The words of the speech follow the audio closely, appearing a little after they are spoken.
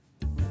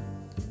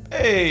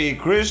Hey,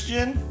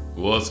 Christian.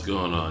 What's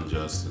going on,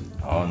 Justin?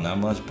 Oh, not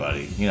much,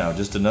 buddy. You know,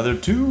 just another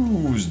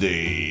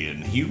Tuesday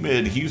in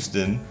humid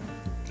Houston.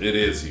 It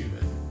is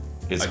humid.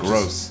 It's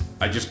gross.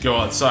 I just go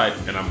outside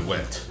and I'm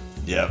wet.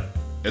 Yep.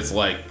 It's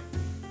like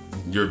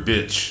your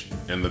bitch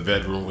in the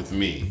bedroom with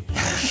me.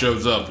 She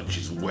shows up and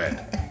she's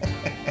wet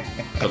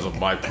because of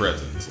my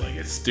presence. Like,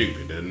 it's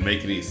stupid. It doesn't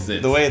make any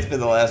sense. The way it's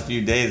been the last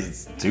few days,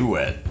 it's too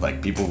wet.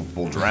 Like, people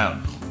will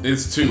drown.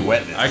 It's too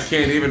wetness. I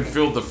can't even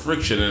feel the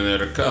friction in there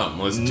to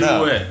come. It's too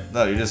wet.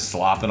 No, you're just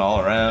slopping all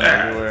around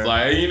everywhere. It's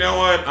like, you know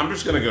what? I'm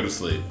just going to go to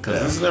sleep because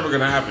this is never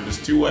going to happen.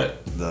 It's too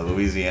wet. The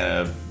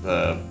Louisiana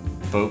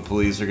boat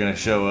police are going to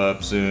show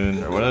up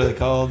soon. Or what are they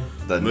called?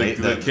 The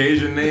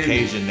Cajun Navy. The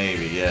Cajun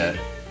Navy, yeah.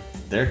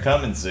 They're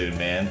coming soon,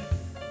 man.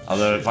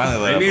 Although it finally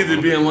let They up need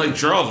to be in Lake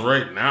Charles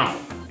right now.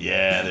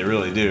 Yeah, they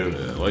really do.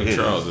 Yeah, Lake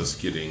Charles is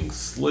getting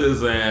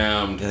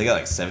slizzammed. Yeah, they got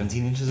like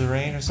 17 inches of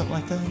rain or something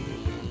like that.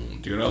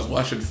 Dude, I was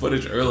watching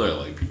footage earlier,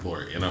 like people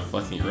are in a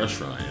fucking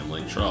restaurant in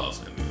Lake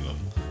Charles, and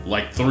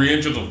like 3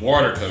 inches of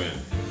water come in,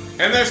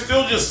 and they're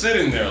still just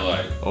sitting there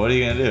like. Well, what are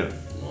you gonna do?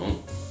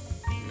 Well,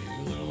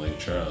 maybe live in Lake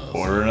Charles.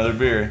 Order another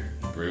beer.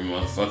 Bring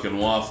my fucking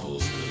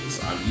waffles,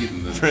 cause I'm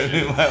eating this. Bring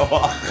me my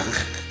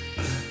waffles.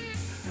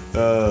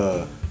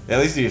 At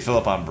least if you fill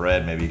up on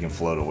bread, maybe you can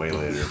float away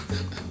later.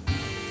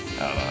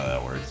 I don't know how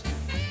that works.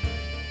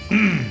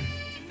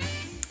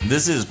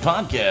 This is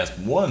podcast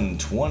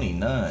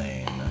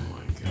 129.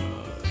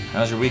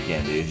 How's your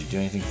weekend, dude? Did you do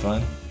anything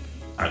fun?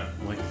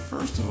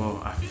 First of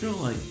all, I feel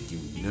like you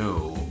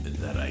know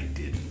that I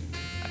didn't.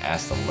 I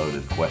asked a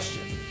loaded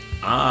question.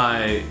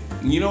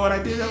 You know what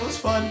I did that was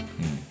fun?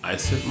 I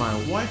sent my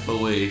wife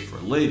away for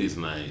ladies'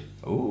 night.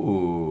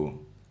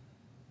 Ooh.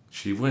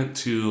 She went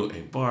to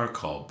a bar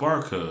called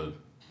Barcode.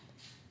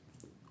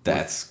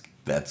 That's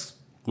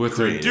with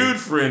creative. her dude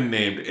friend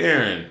named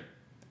Aaron.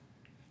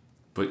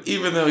 But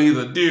even though he's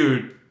a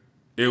dude,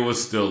 it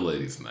was still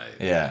ladies' night.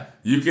 Yeah.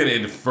 You can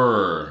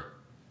infer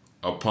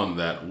upon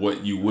that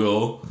what you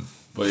will.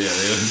 But yeah,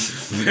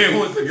 they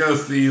went to go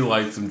see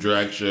like some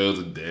drag shows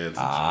and dance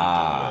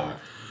and shit.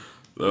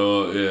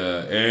 So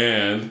yeah,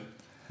 and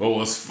what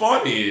was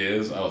funny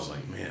is I was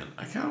like, man,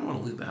 I kind of want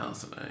to leave the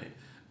house tonight.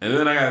 And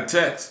then I got a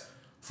text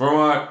from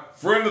my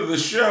friend of the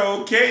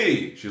show,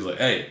 Katie. She's like,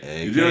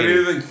 hey, you doing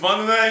anything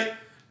fun tonight?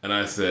 And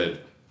I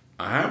said,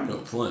 I have no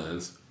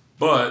plans,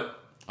 but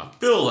I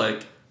feel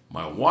like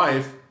my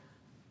wife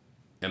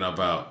in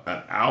about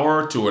an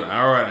hour to an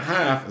hour and a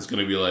half is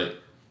going to be like,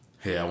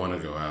 hey, I want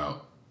to go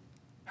out.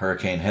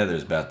 Hurricane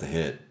Heather's about to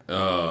hit.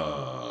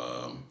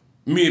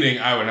 Meaning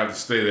I would have to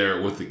stay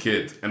there with the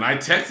kids. And I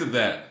texted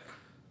that.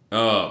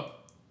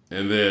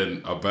 And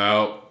then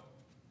about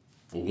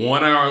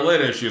 1 hour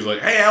later, she was like,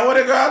 hey, I want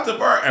to go out to the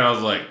bar. And I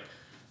was like,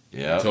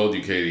 yeah, I told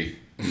you, Katie.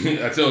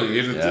 I told you.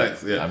 Here's the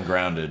text. Yeah. I'm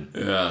grounded.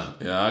 Yeah,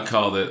 I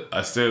called it.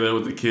 I stay there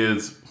with the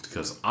kids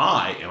because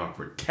I am a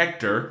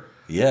protector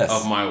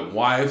of my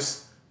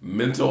wife's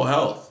mental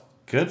health.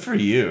 Good for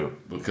you.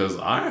 Because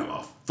I am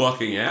a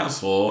fucking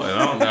asshole and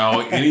I don't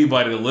know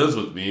anybody that lives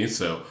with me.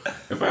 So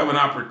if I have an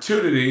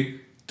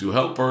opportunity to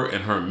help her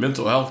in her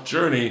mental health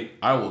journey,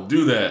 I will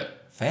do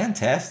that.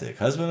 Fantastic.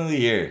 Husband of the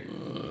year.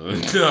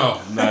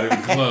 No, not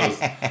even close.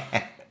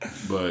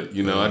 But,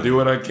 I do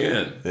what I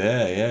can.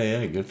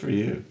 Yeah. Good for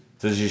you.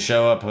 So did you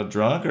show up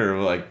drunk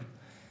or like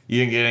you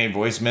didn't get any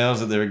voicemails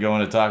that they were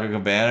going to Taco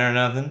Cabana or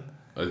nothing?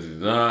 I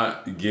did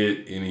not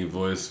get any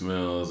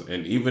voicemails,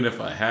 and even if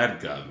I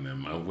had gotten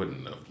them, I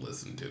wouldn't have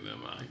listened to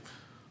them.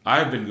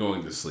 I've been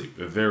going to sleep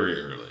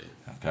very early.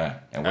 Okay.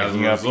 And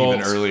waking up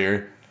even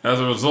earlier. As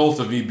a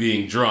result of me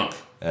being drunk.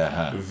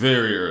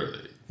 Very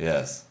early.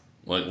 Yes.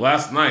 Like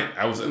last night,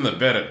 I was in the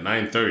bed at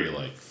 9:30,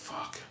 like,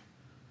 fuck.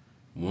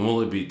 When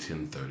will it be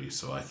 10:30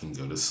 so I can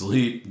go to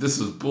sleep? This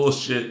is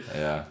bullshit.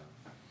 Yeah.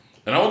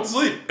 And I went to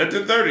sleep at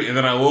 10:30, and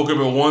then I woke up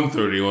at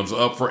 1:30 and was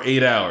up for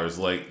 8 hours.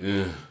 Like,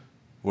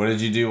 What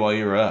did you do while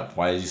you were up?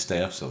 Why did you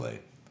stay up so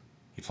late?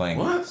 You playing?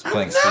 What?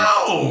 Playing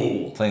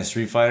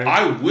Street Fighter?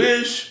 I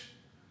wish.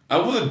 I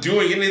wasn't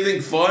doing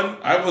anything fun.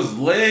 I was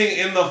laying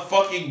in the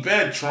fucking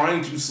bed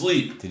trying to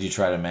sleep. Did you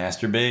try to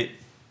masturbate?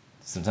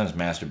 Sometimes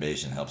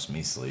masturbation helps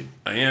me sleep.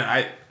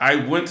 Yeah, I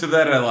went to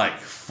that at like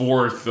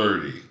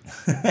 4:30.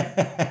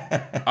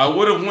 I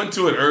would have went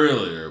to it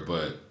earlier,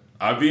 but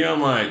I'd be on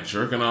like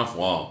jerking off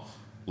while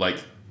like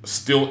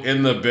still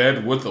in the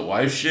bed with the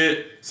wife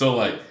shit. So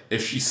like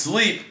if she's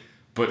asleep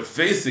but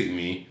facing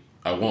me,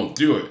 I won't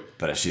do it.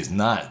 But if she's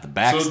not, the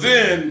back. So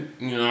then,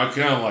 I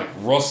kind of like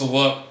rustle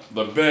up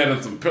the bed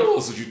and some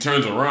pillows so she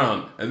turns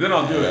around, and then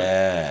I'll do it.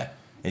 Yeah.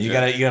 And you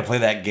gotta play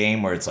that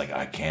game where it's like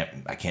I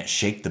can't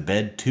shake the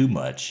bed too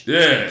much.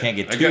 Yeah. You can't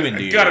get too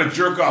into you. Gotta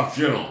jerk off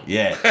gentle.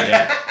 Yeah.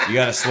 You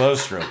gotta slow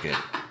stroke it.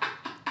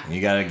 And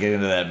you gotta get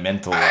into that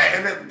mental.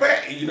 And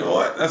you know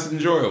what? That's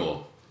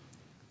enjoyable.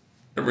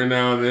 Every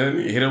now and then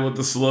you hit it with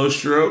the slow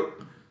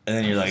stroke, and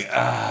then you're like,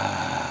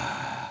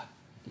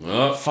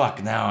 well,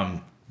 fuck. Now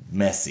I'm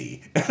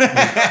messy.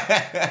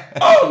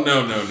 Oh,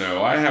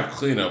 no. I have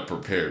cleanup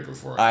prepared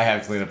before. I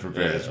have cleanup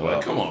prepared as well.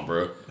 Like, come on,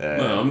 bro.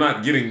 No, I'm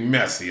not getting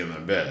messy in the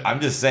bed.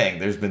 I'm just saying,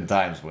 there's been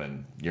times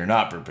when you're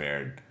not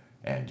prepared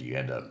and you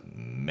end up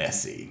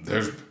messy.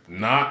 There's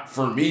not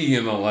for me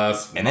in the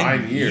last and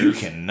 9 years. You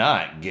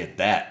cannot get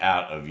that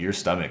out of your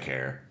stomach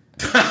hair.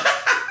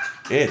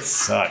 It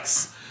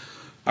sucks.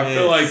 I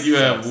feel like you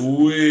have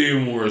way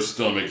more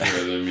stomach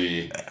hair than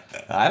me.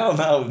 I don't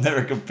know. I've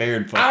never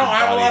compared. I don't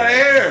have a lot of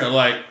hair.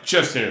 Like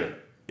chest hair.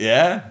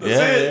 Yeah? That's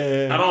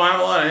it. Yeah. I don't have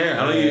a lot of hair.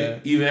 I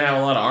don't even have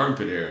a lot of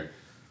armpit hair.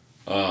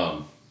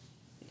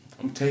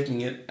 I'm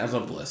taking it as a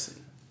blessing.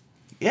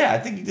 Yeah, I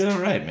think you did all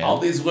right, man. All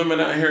these women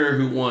out here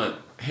who want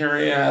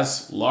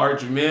hairy-ass,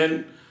 large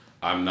men,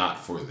 I'm not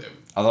for them.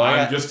 Although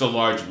I'm just a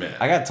large man.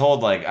 I got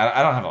told, like,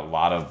 I don't have a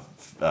lot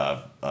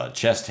of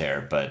chest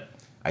hair, but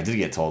I did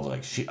get told,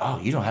 like, you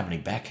don't have any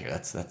back hair.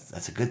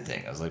 That's a good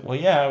thing. I was like, well,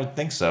 yeah, I would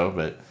think so,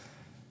 but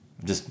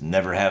I've just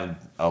never had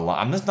a lot.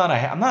 I'm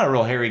not a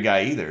real hairy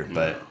guy either,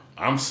 but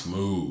I'm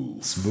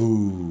smooth.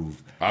 Smooth.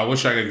 I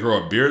wish I could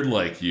grow a beard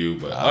like you,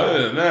 but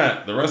other than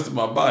that, the rest of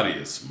my body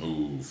is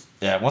smooth.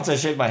 Yeah, once I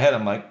shave my head,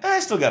 I'm like,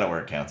 I still got it where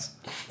it counts.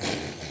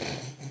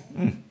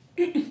 I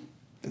think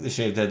the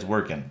shaved head's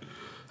working.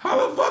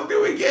 How the fuck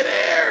did we get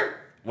here?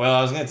 Well,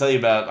 I was going to tell you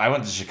about, I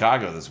went to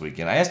Chicago this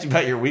weekend. I asked you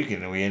about your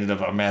weekend, and we ended up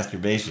on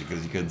masturbation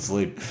because you couldn't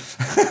sleep.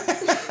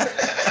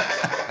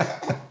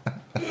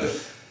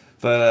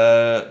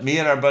 But me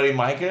and our buddy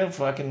Micah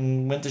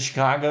fucking went to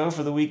Chicago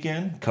for the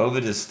weekend.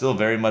 COVID is still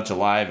very much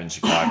alive in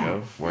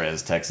Chicago,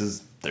 whereas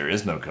Texas, there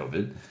is no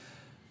COVID.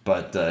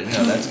 But,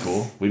 that's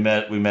cool. We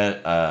met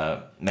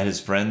his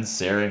friends,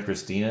 Sarah and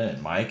Christina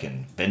and Mike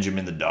and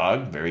Benjamin the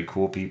dog. Very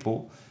cool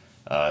people.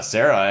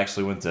 Sarah I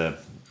actually went to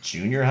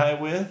junior high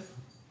with.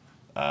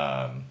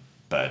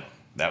 But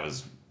that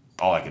was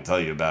all I could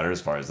tell you about her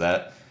as far as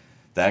that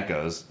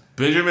goes.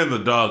 Benjamin the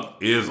dog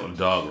is a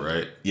dog,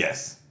 right?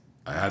 Yes.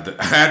 I had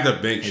to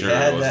make sure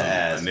it wasn't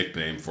a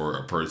nickname for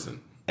a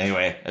person.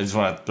 Anyway, I just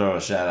want to throw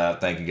a shout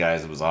out. Thank you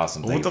guys. It was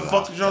awesome. What the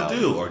fuck did y'all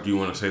do? Or do you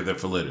want to save that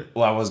for later?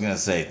 Well, I was going to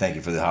say thank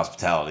you for the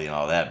hospitality and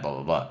all that,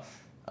 blah, blah,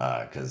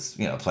 blah. Because,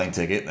 plane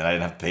ticket, and I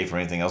didn't have to pay for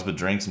anything else but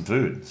drinks and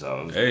food.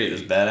 So it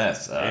was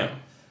badass.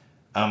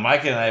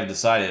 Mike and I have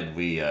decided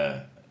we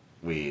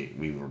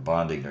were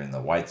bonding during we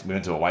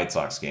went to a White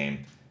Sox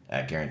game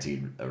at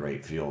Guaranteed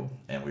Rate Field,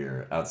 and we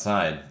were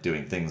outside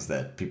doing things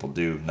that people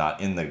do not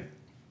in the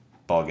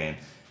ball game.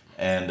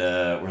 And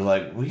we're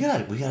like, we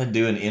gotta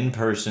do an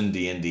in-person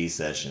D&D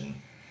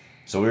session.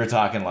 So we were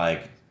talking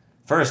like,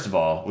 first of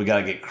all, we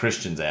gotta get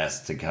Christian's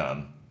ass to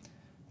come,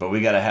 but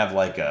we gotta have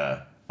like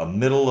a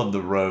middle of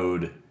the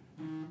road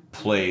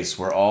place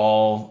where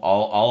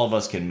all of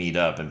us can meet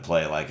up and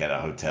play like at a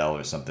hotel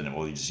or something, and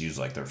we'll just use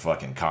like their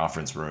fucking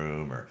conference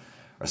room or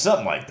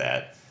something like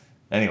that.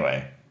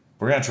 Anyway,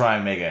 we're gonna try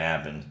and make it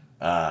happen.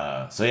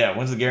 So yeah,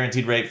 went to the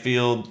Guaranteed Rate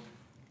Field.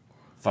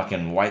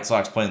 Fucking White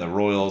Sox playing the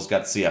Royals.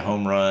 Got to see a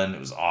home run. It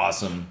was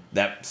awesome.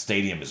 That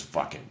stadium is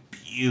fucking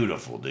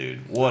beautiful,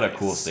 dude. What a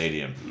cool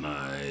stadium.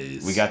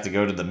 Nice. We got to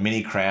go to the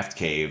mini craft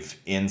cave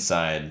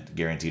inside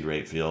Guaranteed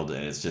Rate Field,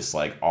 and it's just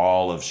like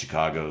all of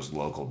Chicago's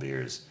local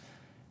beers.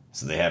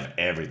 So they have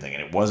everything,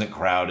 and it wasn't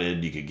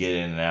crowded. You could get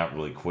in and out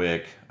really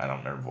quick. I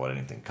don't remember what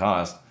anything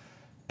cost.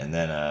 And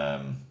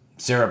then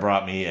Sarah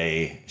brought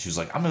me she was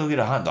like, I'm going to go get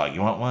a hot dog. You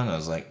want one? I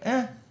was like,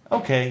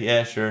 okay,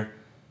 yeah, sure.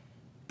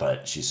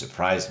 But she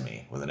surprised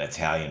me with an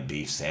Italian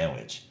beef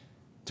sandwich,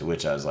 to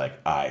which I was like,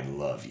 I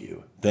love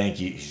you. Thank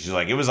you. She's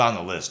like, it was on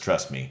the list.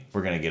 Trust me.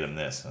 We're going to get him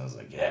this. And I was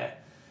like, yeah.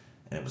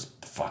 And it was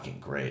fucking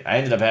great. I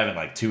ended up having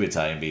like 2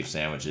 Italian beef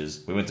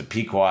sandwiches. We went to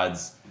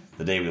Pequod's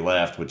the day we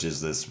left, which is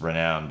this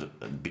renowned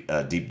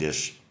deep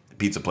dish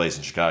pizza place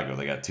in Chicago.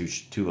 They got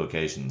two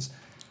locations.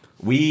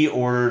 We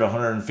ordered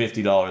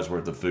 $150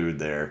 worth of food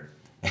there.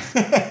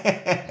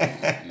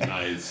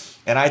 Nice.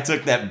 And I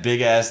took that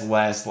big ass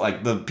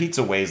the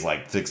pizza weighs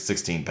like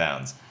 16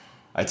 pounds.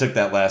 I took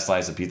that last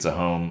slice of pizza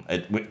home.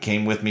 It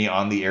came with me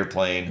on the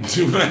airplane. And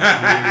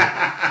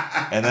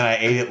then I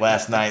ate it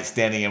last night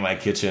standing in my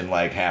kitchen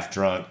like half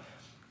drunk.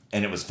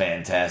 And it was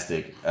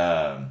fantastic.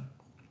 I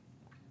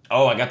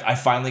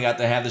finally got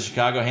to have the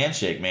Chicago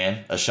handshake,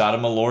 man. A shot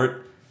of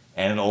Malort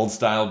and an old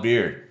style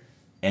beer.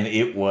 And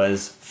it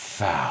was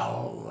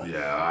foul.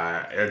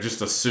 Yeah, I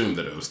just assumed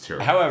that it was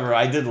terrible. However,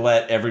 I did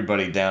let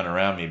everybody down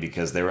around me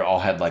because they all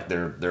had like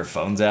their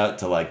phones out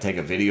to like take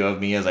a video of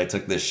me as I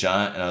took this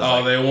shot. And I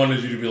was they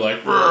wanted you to be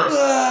like,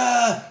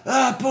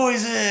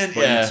 poison.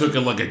 But you took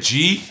it like a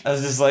G? I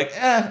was just like,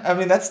 I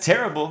mean, that's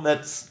terrible.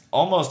 That's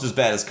almost as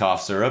bad as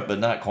cough syrup, but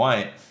not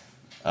quite.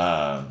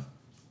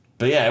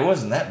 But yeah, it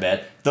wasn't that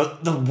bad.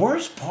 The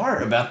worst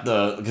part about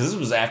because this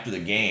was after the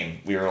game,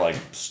 we were like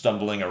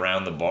stumbling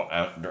around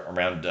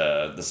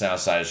the south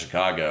side of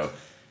Chicago,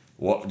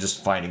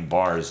 just finding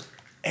bars.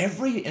 And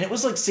it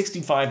was like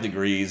 65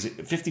 degrees,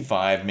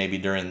 55 maybe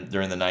during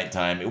the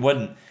nighttime. It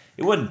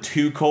wasn't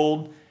too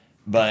cold,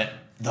 but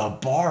the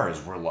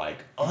bars were like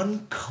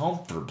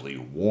uncomfortably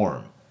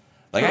warm.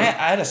 Like I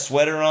had a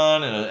sweater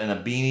on and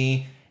a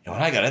beanie. And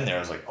when I got in there, I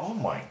was like, oh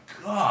my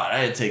God, I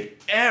had to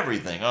take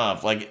everything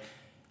off. Like,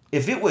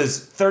 if it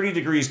was 30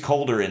 degrees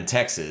colder in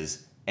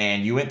Texas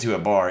and you went to a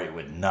bar, it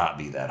would not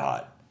be that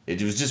hot.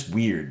 It was just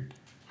weird.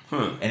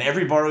 And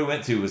every bar we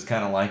went to was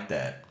kind of like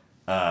that.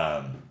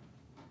 I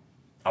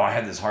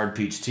had this hard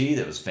peach tea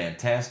that was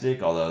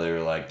fantastic, although they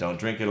were like, don't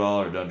drink it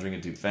all or don't drink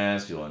it too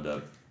fast. You'll end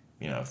up,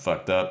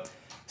 fucked up.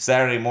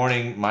 Saturday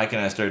morning, Mike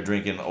and I started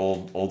drinking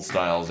old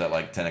styles at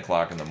like 10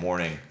 o'clock in the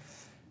morning.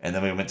 And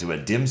then we went to a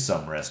dim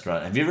sum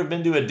restaurant. Have you ever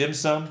been to a dim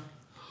sum?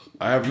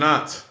 I have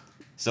not.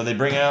 So they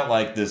bring out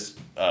like this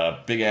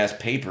big-ass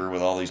paper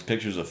with all these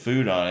pictures of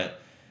food on it.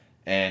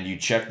 And you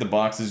check the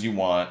boxes you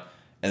want.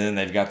 And then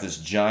they've got this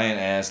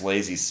giant-ass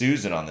Lazy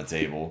Susan on the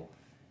table.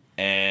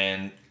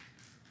 And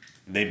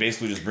they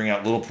basically just bring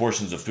out little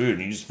portions of food,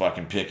 and you just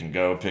fucking pick and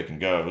go.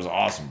 It was an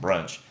awesome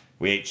brunch.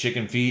 We ate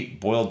chicken feet,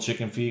 boiled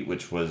chicken feet,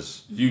 which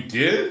was... You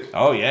did?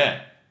 Oh,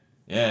 yeah.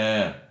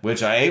 Yeah.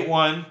 Which I ate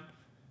one,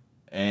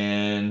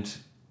 and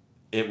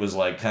it was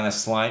like kind of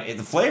slimy.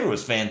 The flavor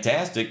was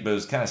fantastic, but it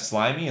was kind of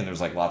slimy, and there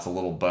was like lots of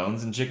little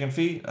bones in chicken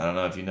feet. I don't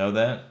know if you know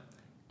that.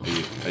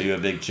 Are you a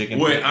big chicken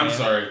feet Wait, I'm man?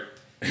 sorry.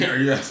 Are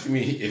you asking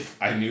me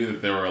if I knew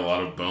that there were a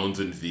lot of bones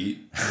in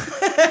feet?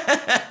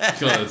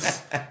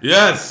 Because,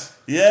 yes.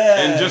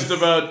 Yeah. And just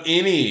about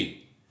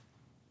any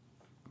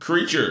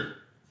creature,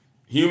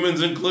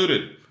 humans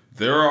included,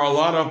 there are a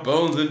lot of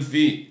bones in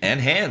feet.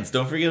 And hands.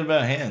 Don't forget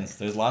about hands.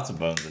 There's lots of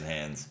bones in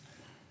hands.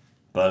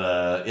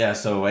 But,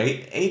 so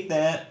I ate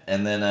that.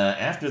 And then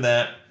after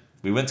that,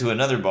 we went to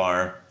another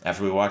bar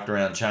after we walked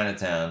around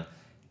Chinatown.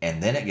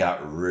 And then it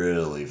got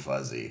really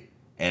fuzzy.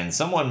 And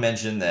someone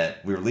mentioned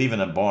that we were leaving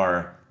a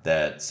bar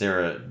that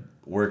Sarah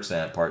works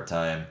at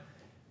part-time.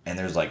 And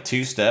there's like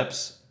 2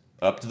 steps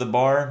up to the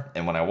bar.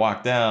 And when I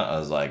walked out, I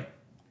was like,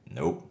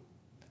 nope,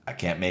 I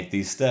can't make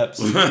these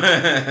steps.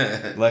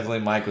 Luckily,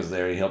 Mike was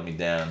there. He helped me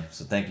down.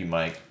 So thank you,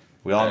 Mike.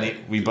 Me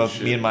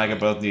and Micah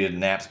both needed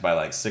naps by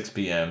like 6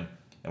 p.m.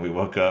 And we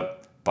woke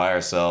up by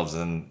ourselves,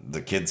 and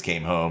the kids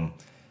came home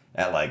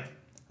at like,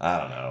 I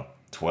don't know,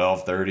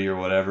 12:30 or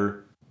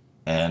whatever.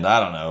 And I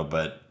don't know,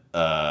 but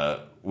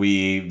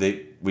we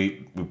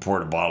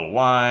poured a bottle of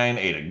wine,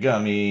 ate a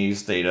gummy,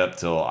 stayed up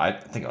till, I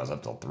think I was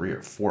up till 3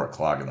 or 4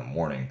 o'clock in the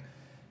morning.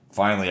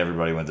 Finally,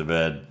 everybody went to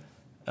bed.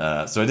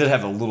 So I did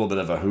have a little bit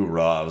of a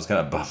hoorah. I was kind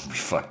of bummed we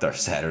fucked our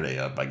Saturday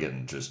up by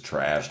getting just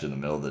trashed in the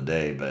middle of the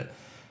day. But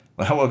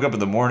when I woke up in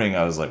the morning,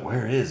 I was like,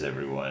 where is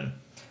everyone?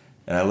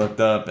 And I looked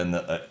up, and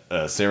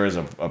Sarah's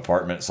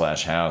apartment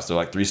 / house, they're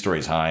like 3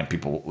 stories high, and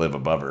people live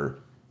above her.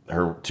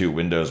 Her 2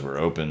 windows were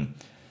open.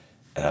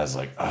 And I was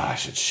like, I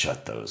should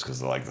shut those,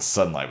 because like the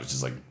sunlight was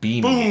just like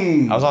beaming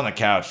in. I was on the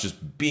couch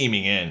just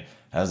beaming in.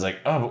 I was like,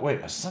 oh, but wait,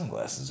 my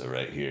sunglasses are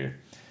right here.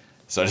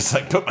 So I just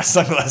like put my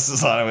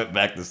sunglasses on and went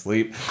back to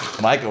sleep.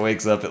 Micah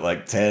wakes up at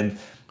like 10.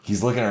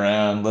 He's looking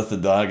around, lets the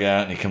dog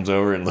out, and he comes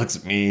over and looks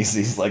at me. He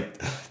sees like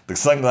the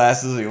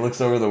sunglasses. He looks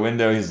over the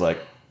window. He's like,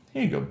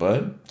 here you go,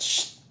 bud.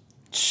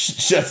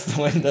 Shuts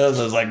the windows.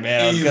 I was like,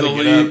 man, I was going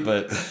to get up,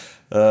 but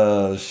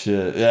oh,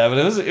 shit. Yeah, but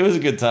it was a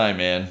good time,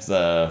 man. It's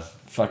a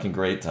fucking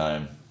great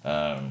time.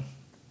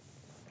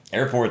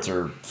 Airports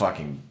are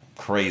fucking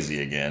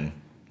crazy again.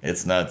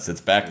 It's nuts.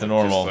 It's back to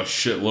normal.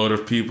 Just a shitload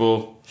of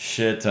people.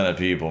 Shit ton of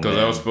people, man. Because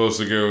I was supposed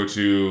to go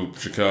to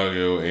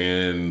Chicago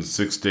in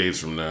 6 days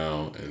from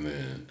now, and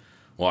then,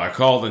 I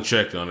called and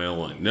checked on it. I'm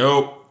like,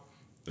 nope.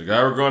 The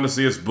guy we're going to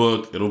see is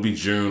booked. It'll be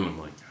June. I'm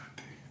like,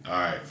 God damn. All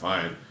right,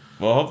 fine.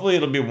 Well, hopefully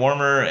it'll be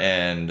warmer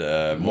and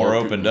more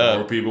opened up.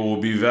 More people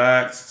will be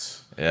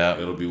vaxxed. Yeah.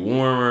 It'll be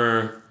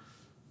warmer.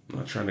 I'm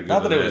not trying to go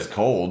Not that it was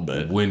cold,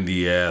 but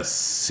windy-ass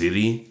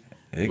city.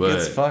 It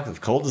gets fucked. The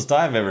coldest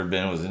I've ever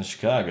been was in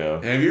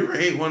Chicago. Have you ever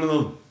ate one of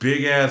those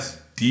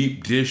big-ass,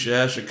 deep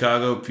dish-ass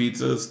Chicago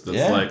pizzas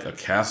that's like a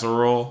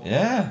casserole?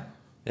 Yeah.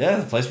 Yeah,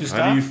 the place we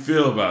stopped. How do you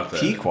feel about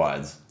that?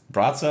 Pequods.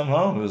 Brought some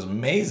home. It was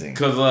amazing.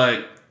 Because,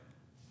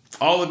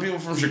 all the people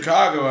from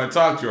Chicago I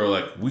talked to are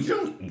like, we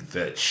don't eat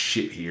that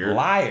shit here.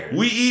 Liars.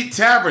 We eat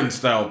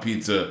tavern-style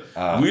pizza.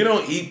 We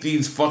don't eat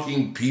these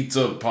fucking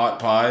pizza pot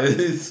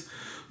pies.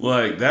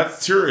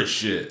 That's tourist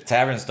shit.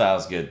 Tavern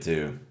style's good,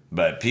 too.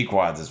 But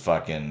Pequods is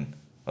fucking...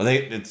 Well,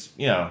 it's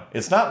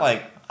not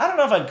like... I don't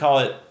know if I'd call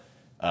it...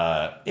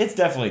 it's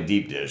definitely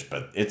deep dish,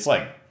 but it's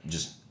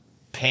just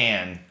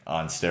pan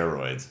on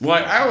steroids.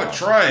 I would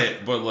try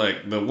it, but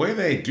the way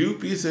they do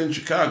pizza in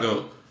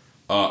Chicago,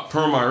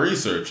 per my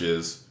research,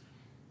 is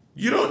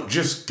you don't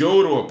just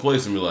go to a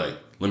place and be like,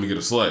 let me get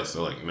a slice.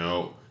 They're like,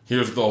 no,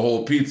 here's the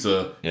whole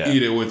pizza. Yeah.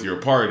 Eat it with your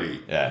party.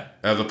 Yeah.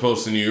 As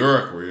opposed to New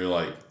York, where you're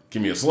like,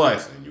 give me a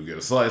slice, and you get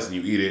a slice and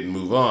you eat it and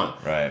move on.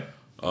 Right.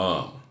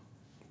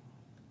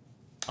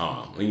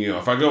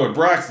 If I go with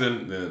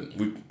Braxton,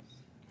 then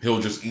he'll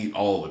just eat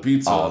all the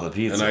pizza.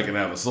 And I can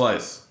have a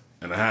slice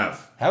and a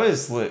half. How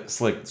is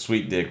Slick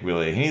Sweet Dick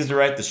Willie? He needs to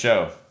write the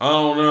show. I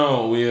don't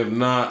know. We have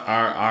not.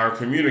 Our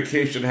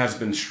communication has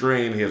been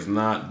strained. He has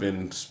not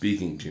been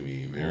speaking to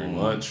me very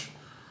much.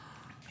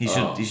 He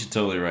should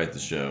totally write the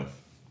show.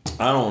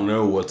 I don't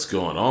know what's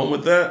going on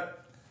with that.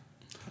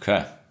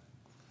 Okay.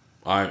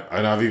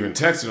 I've even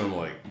texted him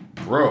like,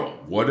 bro,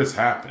 what is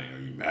happening? Are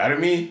you mad at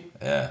me?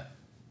 Yeah.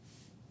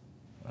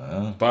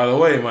 By the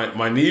way,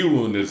 my knee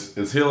wound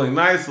is healing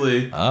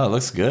nicely. Oh, it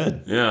looks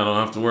good. Yeah, I don't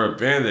have to wear a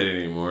Band-Aid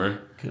anymore.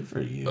 Good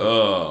for you.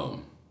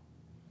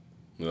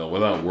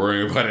 Without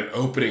worrying about it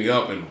opening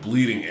up and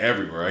bleeding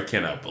everywhere. I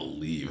cannot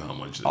believe how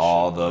much this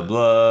all the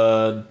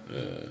blood.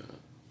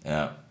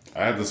 Yeah.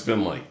 I had to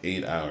spend like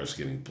 8 hours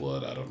getting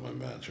blood out of my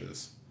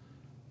mattress.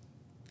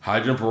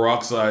 Hydrogen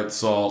peroxide,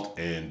 salt,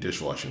 and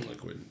dishwashing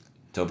liquid.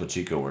 Topo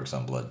Chico works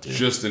on blood too.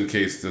 Just in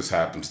case this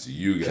happens to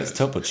you guys. Because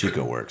Topo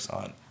Chico works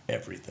on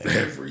everything.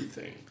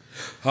 Everything.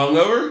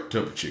 Hungover?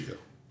 Topo Chico.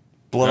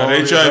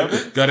 Blood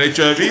Got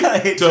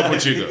HIV? Topo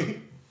Chico.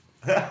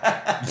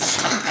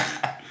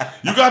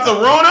 You got the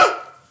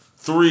Rona?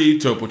 3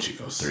 Topo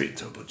Chicos. 3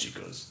 Topo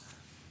Chicos.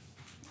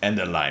 And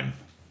the lime.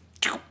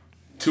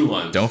 2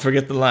 limes. Don't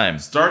forget the lime.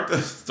 Start the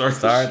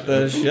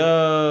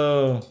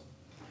show.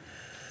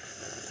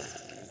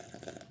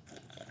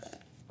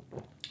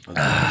 Do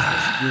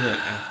that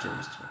after.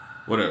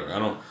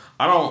 Whatever.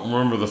 I don't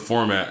remember the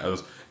format.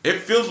 It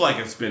feels like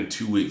it's been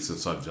 2 weeks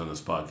since I've done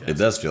this podcast. It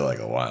does feel like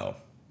a while.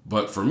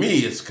 But for me,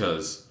 it's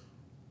because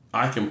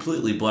I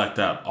completely blacked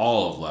out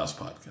all of last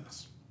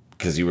podcast.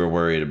 Because you were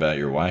worried about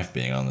your wife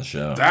being on the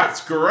show.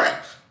 That's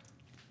correct.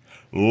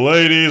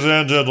 Ladies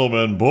and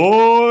gentlemen,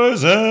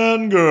 boys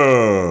and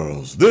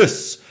girls,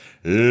 this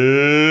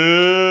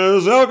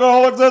is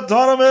Alcoholics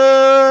Autonomous!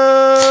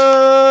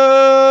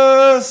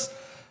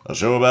 A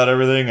show about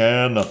everything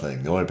and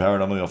nothing. The only power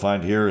number you'll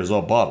find here is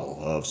a bottle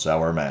of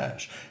sour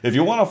mash. If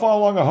you want to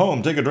follow along at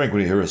home, take a drink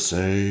when you hear us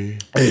say,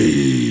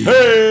 "Hey!"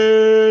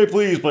 Hey!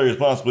 Please play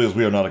responsibly as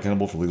we are not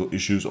accountable for legal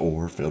issues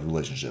or failed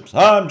relationships.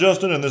 I'm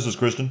Justin and this is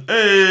Christian.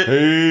 Hey!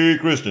 Hey,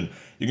 Christian.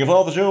 You can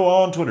follow the show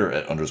on Twitter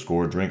at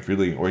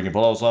 _drinkfreely, or you can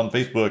follow us on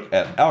Facebook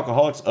at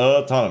Alcoholics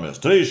Autonomous.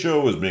 Today's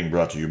show is being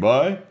brought to you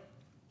by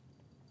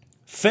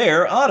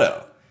Fair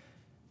Auto.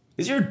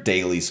 Is your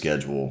daily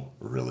schedule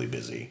really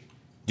busy?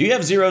 Do you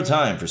have zero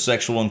time for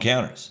sexual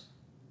encounters?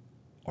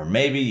 Or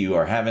maybe you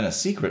are having a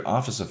secret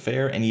office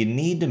affair and you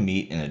need to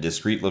meet in a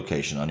discreet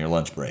location on your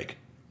lunch break.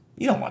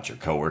 You don't want your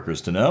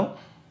coworkers to know.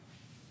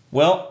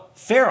 Well,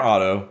 Fair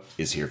Auto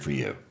is here for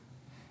you.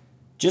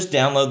 Just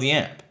download the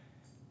app.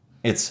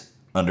 It's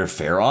under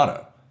Fair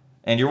Auto.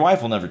 And your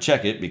wife will never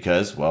check it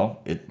because,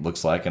 well, it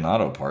looks like an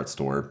auto parts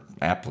store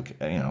app.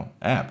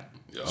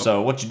 Yep.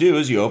 So what you do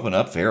is you open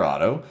up Fair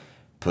Auto,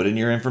 put in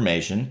your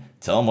information,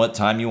 tell them what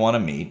time you want to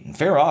meet, and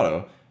Fair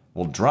Auto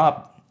will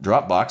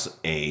Dropbox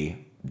a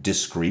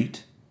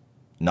discreet,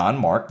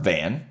 non-marked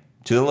van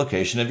to the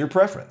location of your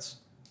preference.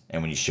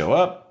 And when you show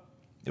up,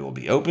 it will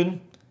be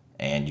open,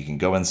 and you can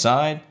go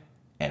inside,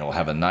 and it will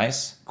have a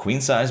nice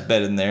queen-size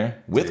bed in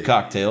there with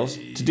cocktails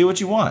to do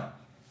what you want.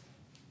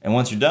 And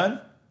once you're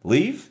done,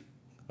 leave,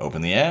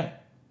 open the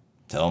app,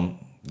 tell them,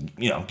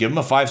 give them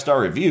a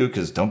 5-star review,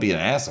 because don't be an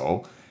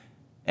asshole,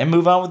 and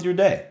move on with your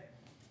day.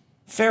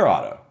 Fair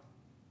Auto.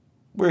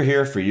 We're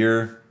here for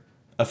your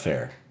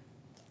affair.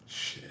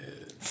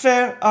 Shit.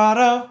 Fair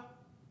Auto.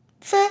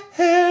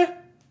 Fair.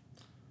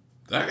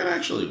 That could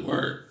actually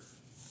work.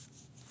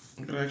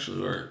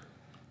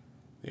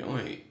 The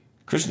only...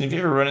 Christian, have you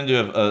ever run into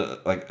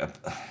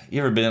you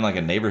ever been in like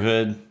a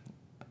neighborhood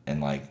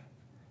and like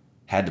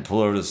had to pull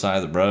over to the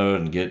side of the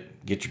road and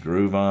get your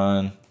groove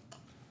on?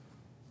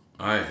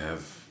 I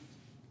have.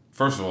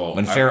 First of all...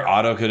 When Fair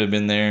Auto could have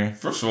been there?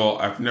 First of all,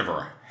 I've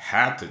never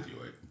had to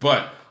do it,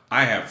 but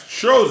I have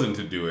chosen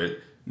to do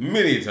it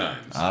many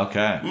times.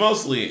 Okay.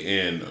 Mostly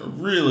in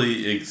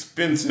really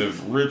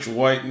expensive, rich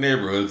white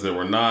neighborhoods that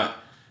were not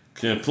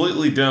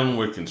completely done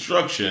with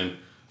construction.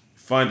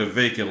 Find a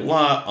vacant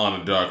lot on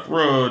a dark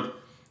road,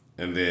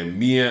 and then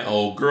me and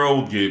old girl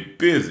will get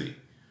busy.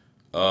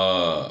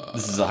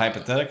 This is a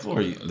hypothetical,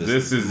 or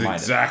this is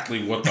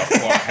exactly what the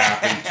fuck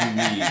happened to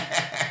me.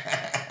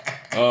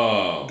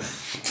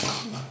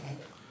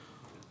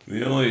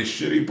 The only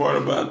shitty part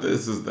about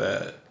this is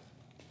that,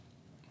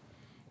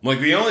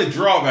 the only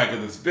drawback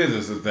of this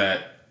business is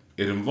that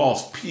it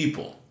involves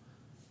people.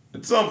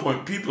 At some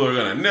point, people are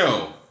gonna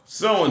know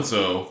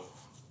so-and-so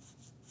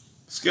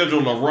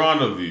scheduled a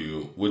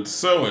rendezvous with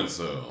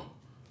so-and-so,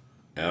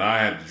 and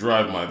I had to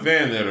drive my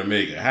van there to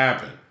make it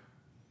happen.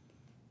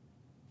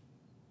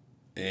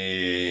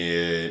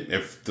 And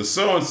if the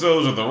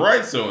so-and-sos are the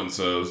right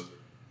so-and-sos,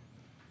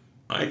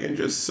 I can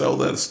just sell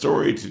that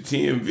story to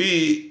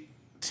TMZ,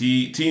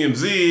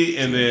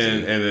 and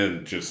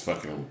then just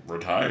fucking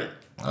retire.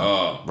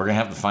 We're gonna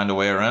have to find a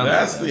way around that.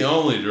 That's the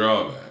only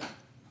drawback.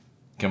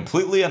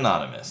 Completely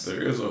anonymous.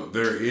 There is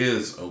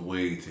a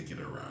way to get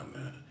around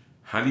that.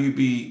 How do you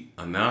be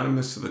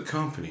anonymous to the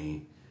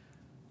company,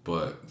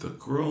 but the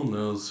girl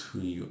knows who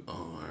you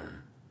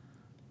are?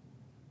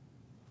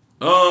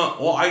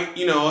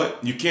 You know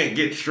what? You can't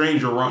get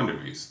stranger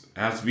rendezvous. It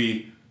has to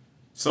be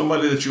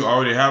somebody that you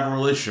already have a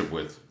relationship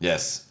with.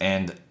 Yes,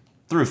 and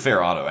through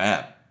Fair Auto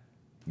app,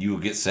 you will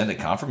get sent a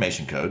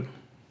confirmation code,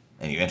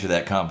 and you enter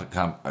that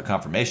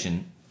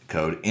confirmation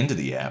code into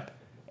the app,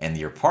 and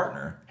your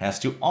partner has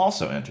to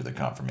also enter the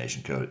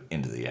confirmation code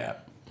into the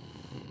app.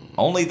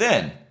 Only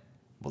then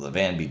will the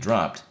van be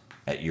dropped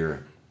at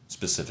your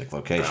specific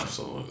location.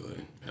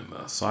 Absolutely. And the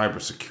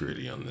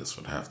cybersecurity on this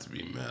would have to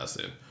be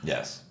massive.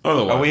 Yes.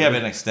 Otherwise, we have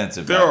an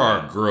extensive. There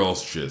are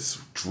girls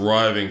just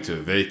driving to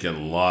vacant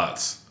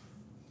lots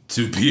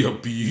to be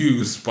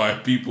abused by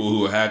people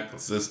who hack the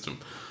system.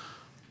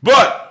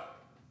 But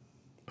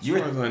as far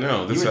as I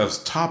know, this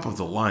has top of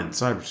the line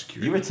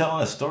cybersecurity. You were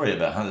telling a story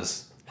about how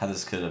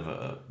this could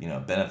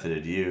have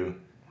benefited you,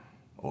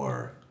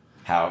 or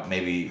how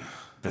maybe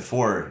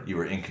before you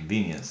were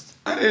inconvenienced.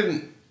 I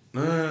didn't.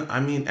 I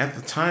mean, at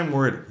the time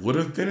where it would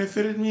have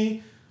benefited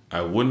me,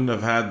 I wouldn't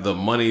have had the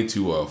money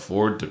to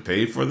afford to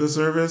pay for the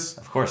service.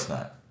 Of course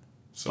not.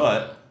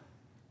 But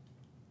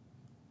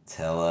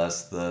tell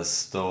us the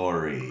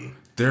story.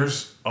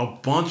 There's a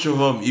bunch of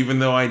them, even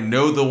though I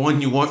know the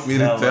one you want me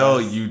to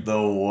tell you.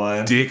 The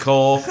one.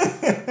 Dickhole.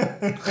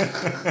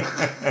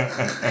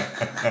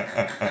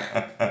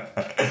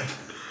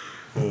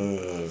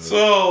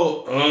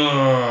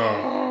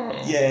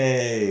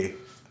 Yay.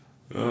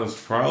 I was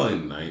probably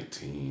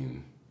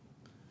 19.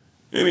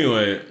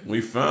 Anyway,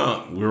 we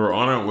were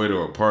on our way to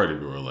a party.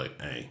 We were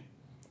like, hey.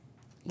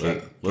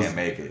 Can't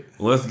make it.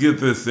 Let's get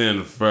this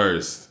in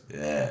first.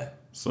 Yeah.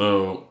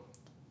 So,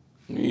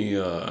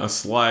 I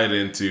slide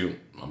into,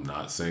 I'm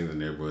not saying the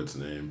neighborhood's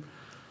name,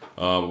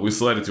 we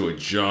slide into a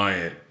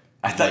giant.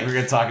 I thought you were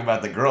going to talk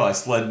about the girl. I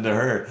slid into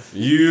her.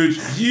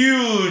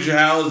 Huge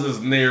houses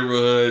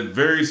neighborhood,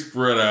 very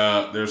spread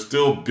out. They're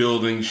still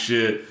building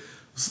shit.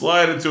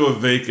 Slide into a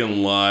vacant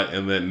lot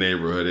in that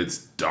neighborhood. It's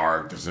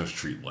dark. There's no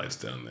street lights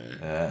down there.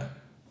 Yeah.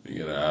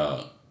 You get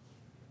out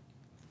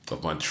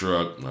of my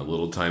truck, my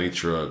little tiny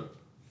truck,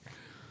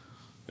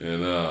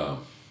 and I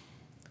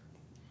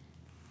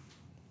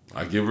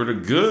give her the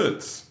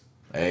goods.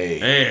 Hey.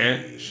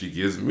 And she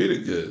gives me the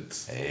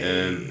goods. Hey.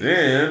 And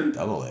then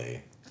Double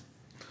A.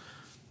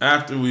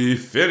 After we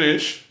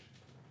finish,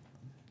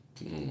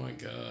 oh my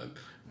God.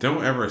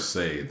 Don't ever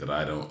say that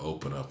I don't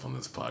open up on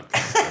this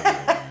podcast.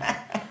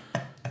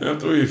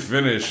 After we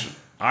finish,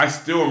 I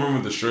still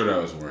remember the shirt I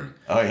was wearing.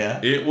 Oh, yeah?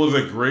 It was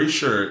a gray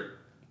shirt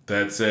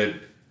that said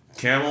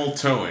camel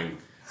towing,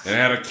 and it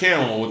had a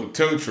camel with a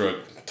tow truck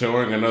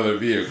towing another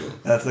vehicle.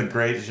 That's a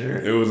great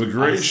shirt. It was a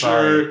gray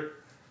shirt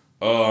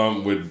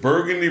with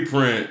burgundy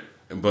print,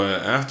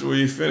 but after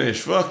we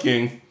finished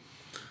fucking,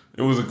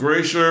 it was a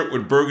gray shirt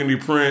with burgundy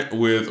print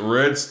with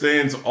red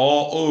stains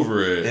all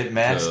over it. It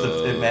matched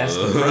the print.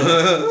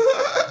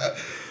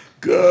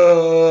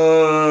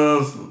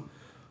 Cause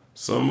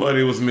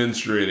somebody was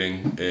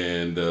menstruating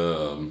and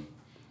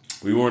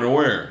we weren't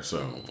aware.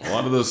 So a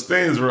lot of those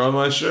stains were on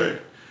my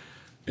shirt.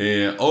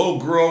 And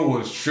old girl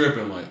was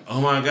tripping like,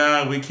 oh my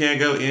God, we can't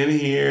go in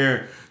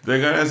here.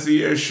 They're gonna see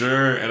your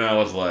shirt. And I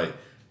was like,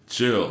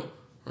 chill.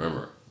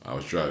 Remember, I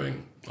was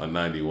driving a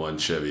 91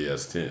 Chevy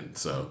S10.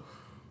 So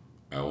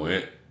I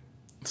went,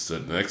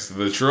 stood next to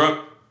the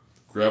truck,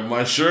 grabbed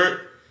my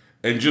shirt,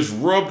 and just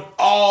rubbed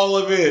all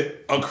of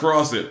it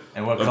across it.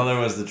 And what color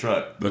was the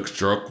truck? The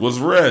truck was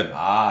red.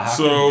 How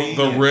so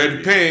the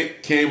red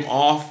paint came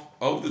off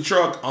of the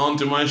truck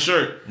onto my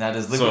shirt. Now,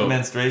 does liquid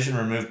menstruation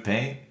remove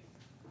paint?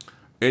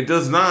 It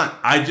does not.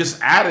 I just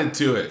added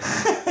to it.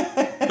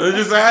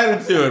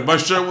 My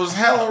shirt was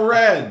hella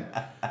red.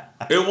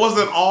 It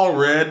wasn't all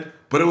red,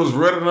 but it was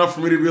red enough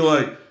for me to be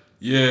like,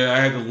 yeah, I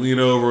had to lean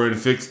over and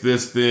fix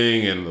this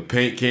thing, and the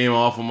paint came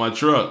off of my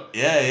truck.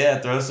 Yeah,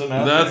 throw some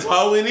out. That's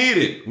all we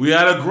needed. We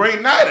had a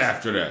great night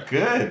after that.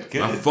 Good.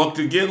 I fucked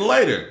again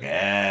later.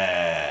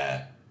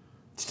 Yeah.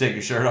 Did you take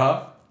your shirt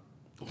off?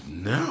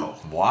 No.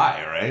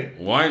 Why, right?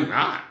 Why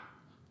not?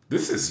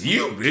 This is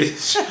you,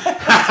 bitch.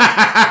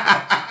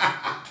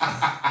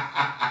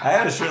 I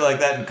had a shirt like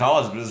that in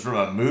college, but it was from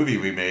a movie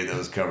we made that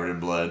was covered in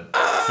blood.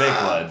 Fake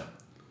blood.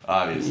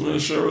 Obviously. My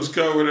shirt was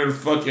covered in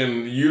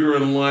fucking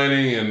uterine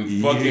lining and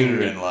fucking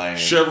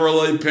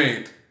Chevrolet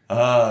paint.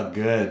 Oh,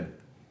 good.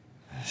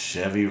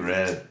 Chevy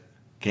red.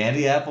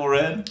 Candy apple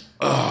red?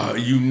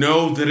 You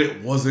know that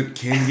it wasn't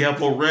candy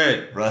apple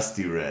red.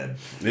 Rusty red.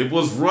 It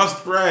was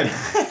rust red.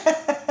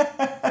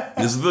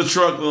 This is the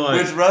truck line.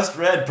 Which rust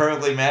red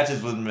perfectly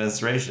matches with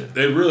menstruation.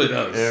 It really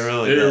does. It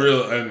really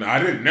does. And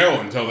I didn't know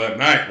until that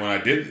night when I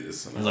did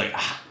this. I was like,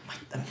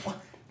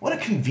 what a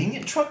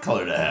convenient truck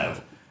color to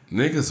have.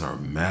 Niggas are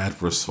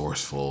mad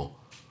resourceful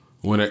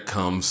when it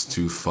comes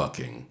to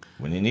fucking.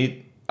 When you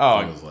need...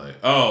 I was like,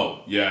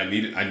 yeah, I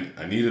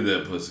needed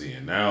that pussy,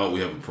 and now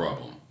we have a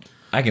problem.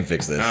 I can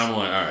fix this. And I'm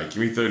like, all right, give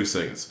me 30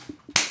 seconds.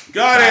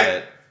 Got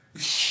it.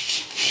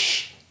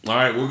 All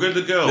right, we're good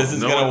to go. This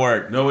is going to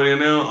work. Nobody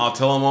know. I'll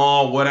tell them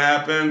all what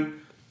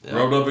happened. Yep.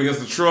 Rubbed up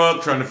against the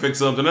truck, trying to fix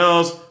something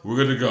else. We're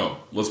good to go.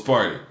 Let's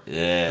party.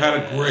 Yeah.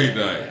 Had a great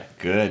night.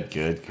 Good.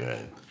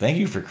 Thank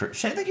you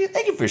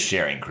for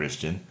sharing,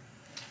 Christian.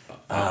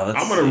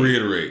 I'm going to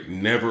reiterate,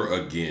 never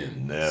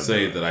again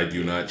say that I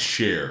do not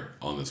share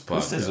on this podcast.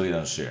 Who says we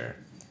don't share?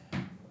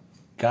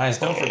 Guys,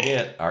 don't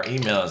forget, our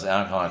email is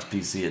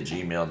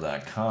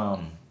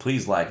alcoholicspc@gmail.com.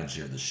 Please like and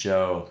share the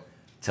show.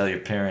 Tell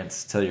your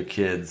parents, tell your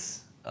kids.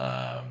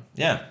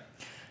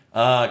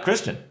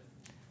 Christian,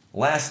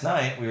 last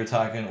night we were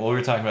talking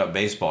about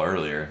baseball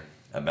earlier,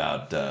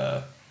 about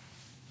the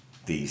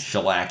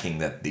shellacking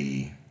that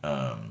the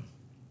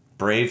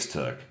Braves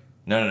took.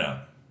 No.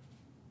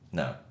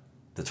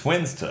 The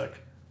Twins took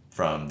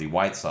from the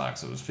White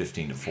Sox. It was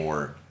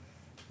 15-4.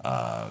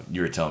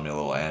 You were telling me a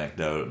little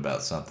anecdote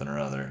about something or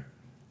other.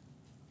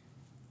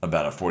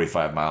 About a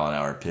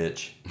 45-mile-an-hour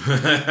pitch.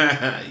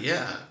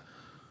 Yeah.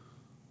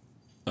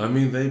 I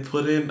mean, they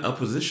put in a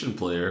position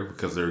player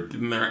because they're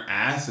getting their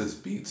asses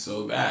beat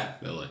so bad.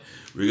 They're like,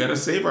 we got to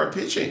save our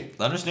pitching.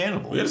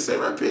 Understandable. We got to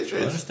save our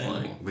pitchers.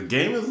 Understandable. Like, the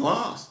game is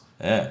lost.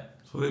 Yeah.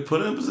 So they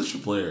put in a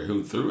position player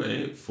who threw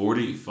a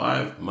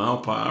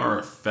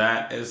 45-mile-per-hour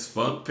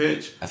fat-as-fuck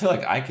pitch. I feel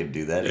like I could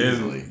do that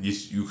easily.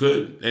 You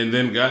could. And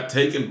then got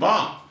taken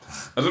bomb.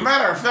 As a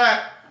matter of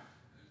fact,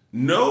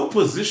 no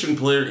position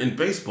player in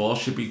baseball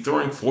should be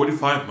throwing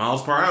 45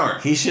 miles per hour.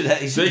 He should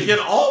they can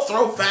all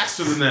throw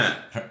faster than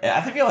that.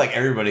 I feel like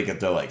everybody could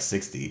throw like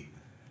 60.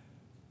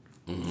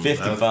 55.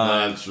 That's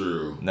not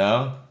true.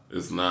 No?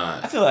 It's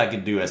not. I feel like I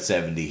could do a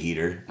 70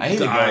 heater. I need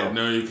to go.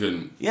 No, you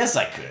couldn't. Yes,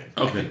 I could.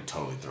 Okay. I could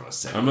totally throw a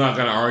 70. I'm not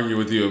going to argue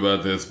with you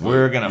about this. But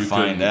we're going to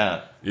find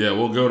out. Yeah,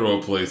 we'll go to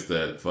a place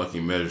that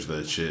fucking measures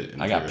that shit.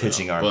 I got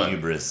pitching arm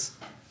hubris.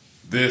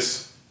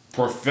 This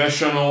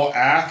professional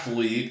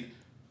athlete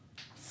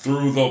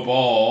threw the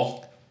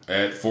ball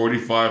at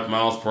 45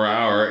 miles per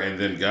hour and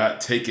then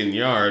got taken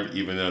yard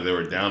even though they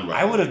were down by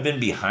I would have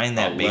been behind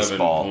that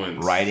baseball,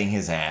 points. riding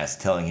his ass,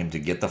 telling him to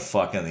get the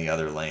fuck in the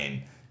other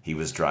lane. He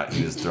was throwing so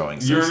You're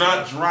slow.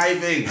 not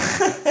driving.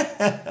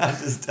 I'm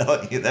just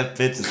telling you, that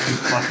pitch is too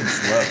fucking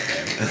slow,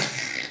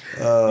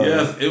 man.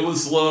 Yes, it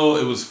was slow.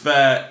 It was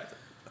fat.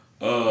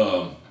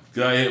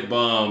 Guy hit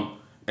bomb.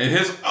 And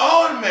his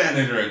own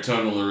manager at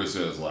Tony La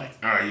Russa is like,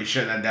 all right, you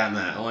shouldn't have done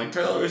that. I'm like,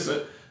 Tony La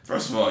Russa,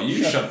 first of all,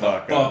 you shut the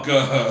fuck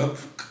up.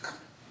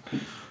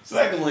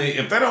 Secondly,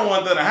 if they don't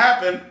want that to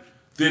happen,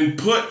 then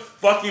put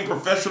fucking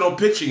professional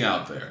pitching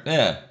out there.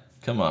 Yeah,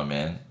 come on,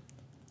 man.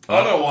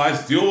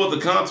 Otherwise, deal with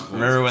the consequences.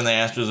 Remember when the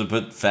Astros would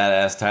put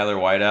fat-ass Tyler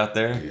White out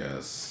there?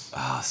 Yes.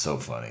 Ah, so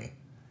funny.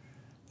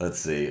 Let's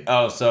see.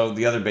 Oh, so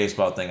the other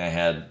baseball thing I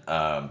had,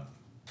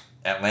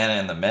 Atlanta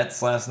and the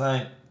Mets last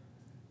night,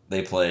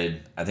 they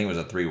played, I think it was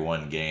a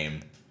 3-1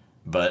 game.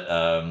 But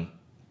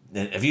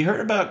have you heard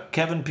about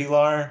Kevin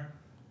Pillar?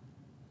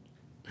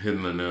 Hit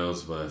in the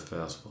nose by a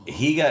fastball.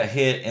 He got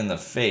hit in the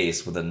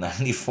face with a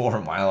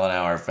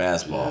 94-mile-an-hour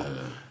fastball.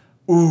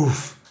 Yeah.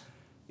 Oof.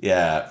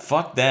 Yeah,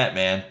 fuck that,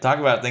 man. Talk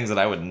about things that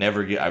I would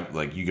never get.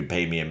 Like, you could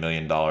pay me $1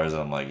 million, and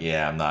I'm like,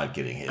 yeah, I'm not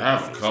getting hit. I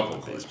have a couple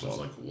questions.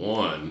 Like,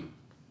 one,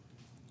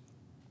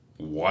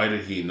 why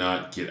did he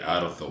not get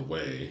out of the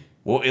way?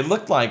 Well, it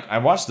looked like, I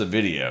watched the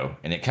video,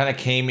 and it kind of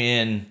came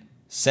in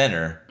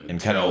center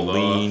and kind of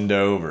leaned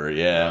over,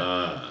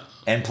 yeah.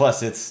 And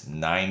plus, it's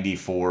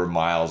 94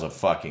 miles of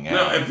fucking hour.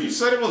 Now, if you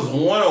said it was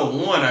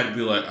 101, I'd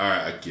be like, all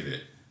right, I get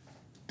it.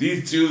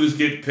 These two just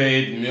get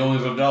paid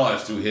millions of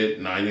dollars to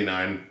hit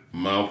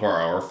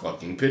 99-mile-per-hour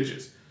fucking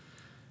pitches.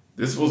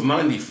 This was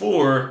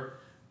 94,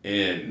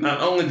 and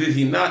not only did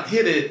he not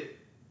hit it,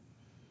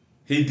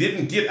 he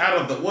didn't get out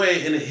of the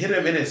way, and it hit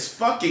him in his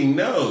fucking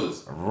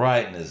nose.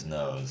 Right in his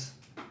nose.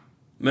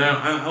 Now,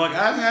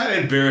 I've had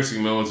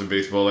embarrassing moments in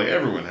baseball, like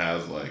everyone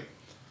has. Like,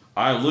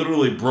 I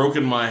literally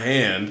broken my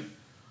hand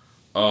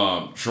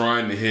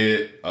trying to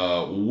hit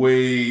a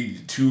way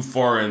too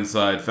far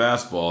inside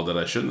fastball that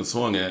I shouldn't have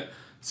swung at.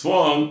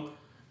 Swung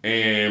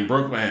and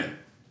broke my hand.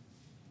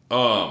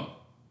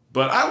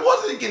 But I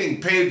wasn't getting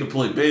paid to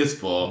play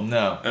baseball.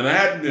 No. And I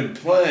hadn't been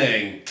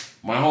playing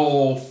my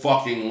whole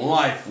fucking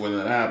life when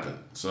that happened.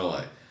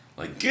 So,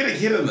 like getting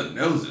hit in the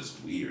nose is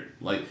weird.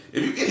 Like,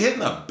 if you get hit in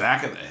the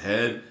back of the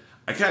head,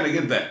 I kind of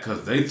get that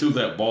because they threw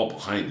that ball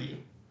behind you.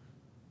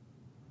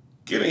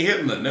 Getting hit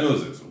in the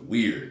nose is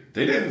weird.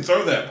 They didn't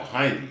throw that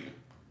behind you.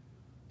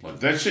 Like,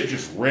 that shit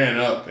just ran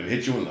up and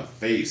hit you in the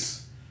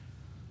face.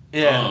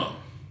 Yeah.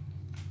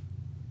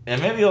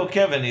 And maybe old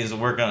Kevin needs to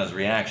work on his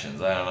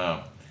reactions. I don't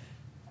know.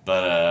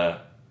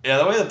 But, yeah,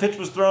 the way the pitch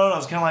was thrown, I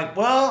was kind of like,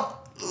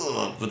 well,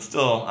 ugh, but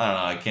still,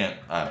 I don't know.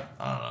 I don't know.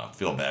 I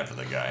feel bad for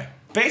the guy.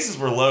 Bases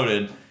were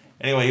loaded.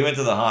 Anyway, he went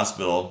to the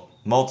hospital.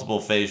 Multiple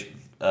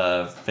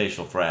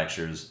facial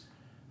fractures.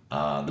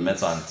 The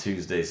Mets on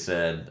Tuesday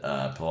said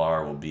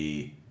Pillar will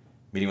be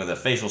meeting with a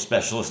facial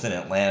specialist in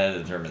Atlanta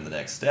to determine the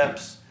next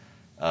steps.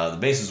 The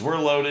bases were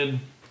loaded.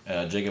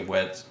 Jacob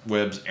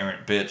Webb's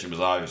errant pitch, it was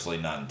obviously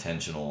not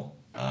intentional,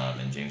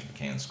 and James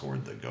McCann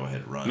scored the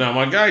go-ahead run. Now,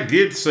 my guy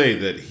did say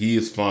that he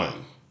is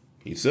fine.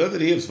 He said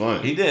that he is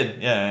fine. He did,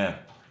 yeah.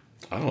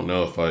 I don't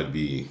know if I'd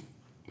be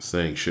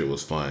saying shit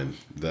was fine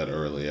that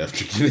early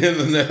after getting in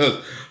the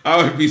nose.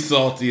 I would be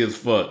salty as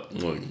fuck.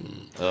 Like,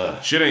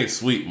 shit ain't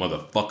sweet,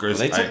 motherfuckers. Well,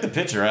 they took the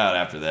pitcher out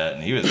after that,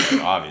 and he was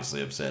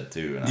obviously upset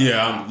too. And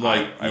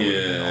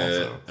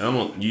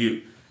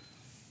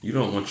You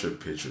don't want your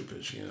pitcher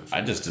pitching.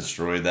 I just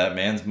destroyed that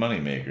man's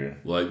moneymaker.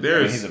 Like,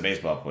 he's a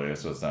baseball player,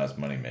 so it's not his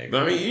moneymaker.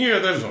 I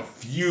mean, there's a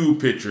few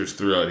pitchers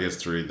throughout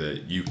history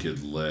that you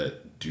could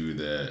let do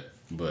that,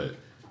 but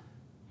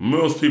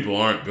Most people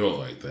aren't built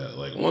like that.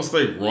 Like, once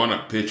they run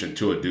a pitch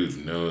into a dude's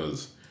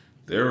nose,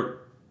 they're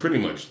pretty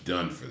much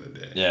done for the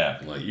day.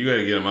 Yeah. Like, you got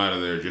to get them out of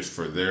there just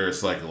for their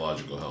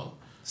psychological health.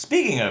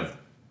 Speaking of,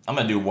 I'm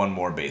going to do one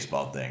more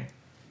baseball thing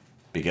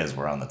because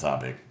we're on the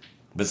topic.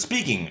 But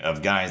speaking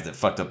of guys that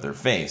fucked up their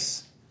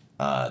face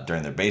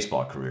during their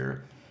baseball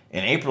career,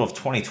 in April of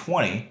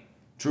 2020,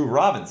 Drew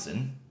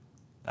Robinson,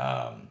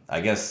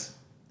 I guess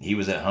he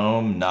was at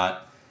home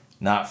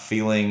not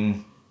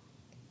feeling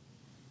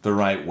the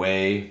right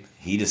way.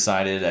 He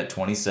decided at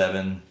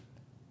 27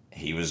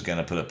 he was going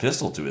to put a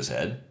pistol to his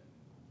head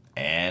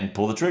and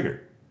pull the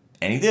trigger.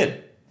 And he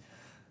did.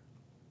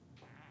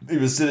 He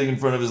was sitting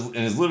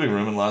in his living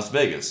room in Las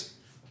Vegas.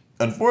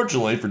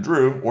 Unfortunately for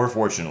Drew, or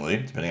fortunately,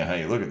 depending on how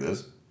you look at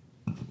this,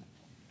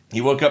 he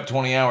woke up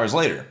 20 hours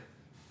later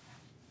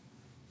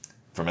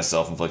from a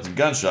self-inflicted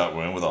gunshot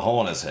wound with a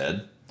hole in his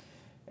head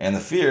and the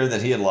fear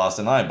that he had lost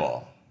an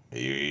eyeball.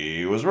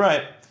 He was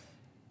right.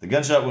 The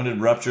gunshot wound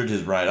had ruptured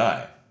his right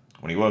eye.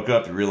 When he woke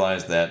up, he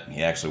realized that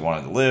he actually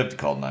wanted to live. He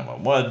called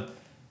 911,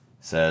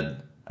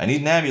 said, "I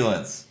need an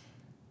ambulance.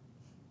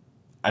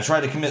 I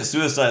tried to commit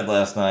suicide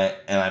last night,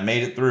 and I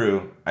made it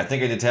through. I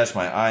think I detached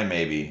my eye,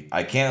 maybe.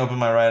 I can't open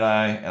my right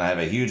eye, and I have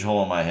a huge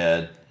hole in my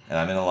head, and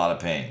I'm in a lot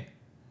of pain."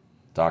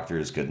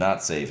 Doctors could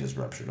not save his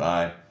ruptured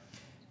eye.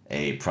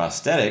 A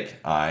prosthetic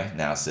eye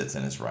now sits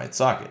in his right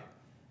socket.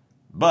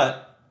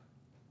 But,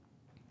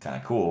 kind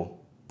of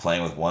cool,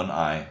 playing with one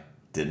eye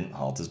didn't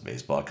halt his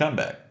baseball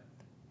comeback.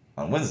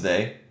 On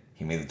Wednesday,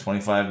 he made the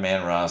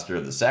 25-man roster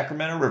of the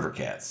Sacramento River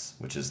Cats,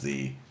 which is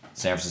the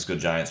San Francisco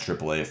Giants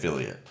AAA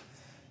affiliate.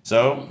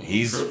 So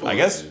he's, I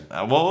guess,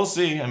 well, we'll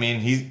see. I mean,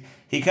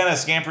 he kind of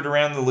scampered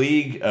around the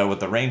league with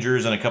the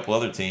Rangers and a couple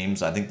other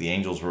teams. I think the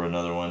Angels were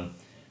another one.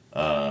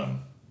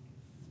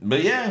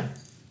 But yeah,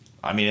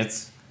 I mean,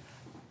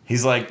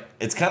 he's like,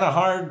 it's kind of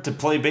hard to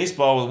play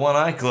baseball with one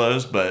eye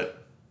closed,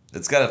 but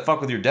it's got to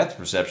fuck with your depth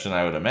perception,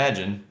 I would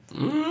imagine.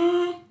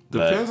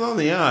 Depends on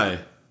the eye.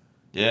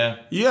 Yeah.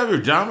 You have your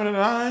dominant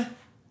eye?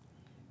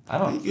 I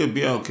think you'll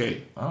be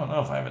okay. I don't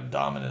know if I have a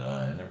dominant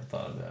eye. I never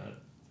thought about it.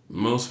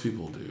 Most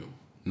people do.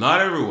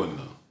 Not everyone,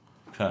 though.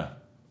 Okay.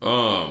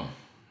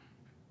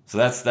 So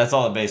that's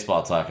all the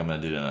baseball talk I'm going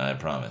to do tonight, I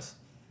promise.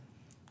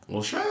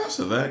 Well, shout out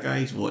to that guy.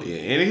 And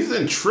he's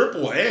in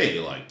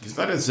AAA. Like, he's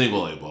not in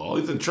single A ball.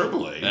 He's in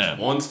AAA. He's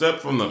one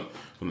step from the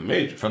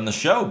major. From the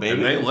show, baby.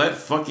 And they let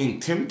fucking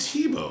Tim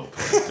Tebow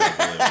play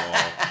AA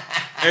ball.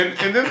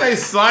 And then they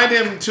signed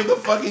him to the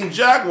fucking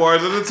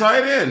Jaguars as a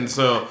tight end.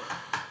 So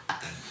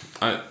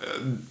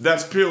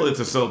that's purely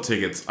to sell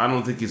tickets. I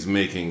don't think he's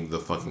making the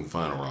fucking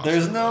final roster.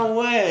 There's no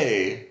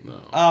way.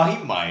 No. Oh,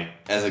 he might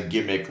as a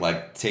gimmick,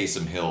 like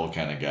Taysom Hill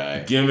kind of guy.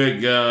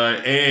 Gimmick guy,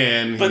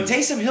 but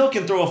Taysom Hill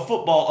can throw a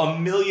football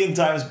 1,000,000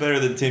 times better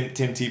than Tim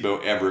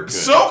Tebow ever could.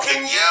 So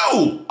can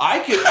you. I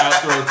could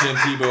outthrow Tim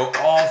Tebow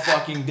all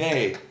fucking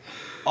day.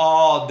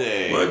 All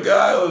day. My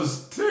guy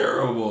was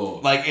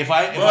terrible. Like if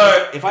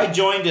I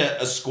joined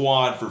a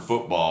squad for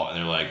football and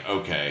they're like,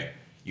 okay,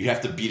 you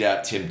have to beat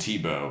out Tim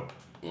Tebow.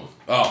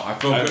 Oh, I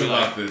feel good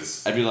about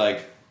this. I'd be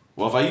like,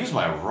 well, if I use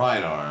my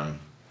right arm,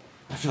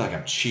 I feel like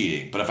I'm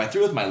cheating. But if I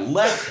threw with my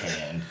left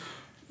hand,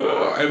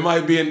 it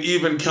might be an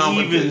even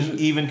competition.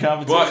 Even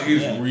competition. But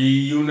he's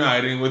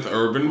reuniting with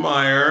Urban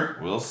Meyer.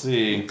 We'll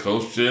see.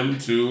 Coached him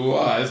to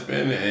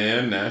Heisman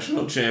and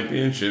national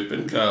championship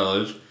in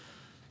college.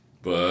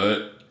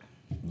 But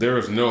there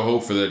is no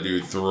hope for that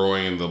dude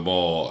throwing the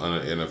ball on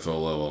an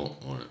NFL level.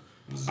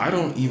 I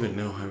don't even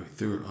know how he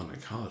threw it on a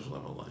college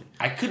level. Like,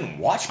 I couldn't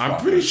watch.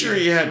 I'm pretty sure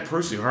he had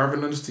Percy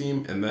Harvin on his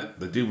team, and that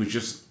the dude was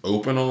just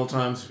open all the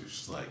time. So he was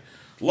just like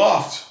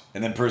loft,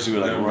 and then Percy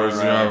would like run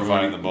around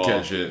finding the ball,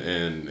 catch it,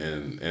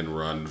 and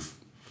run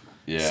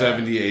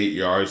 78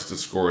 yards to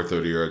score a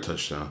 30-yard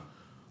touchdown.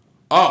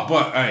 Oh,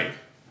 but hey,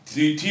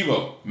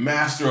 Tebow,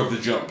 master of the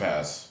jump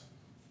pass.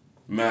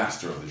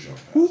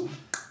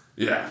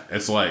 Yeah,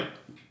 it's like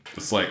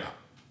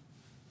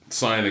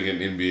signing an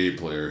NBA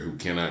player who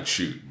cannot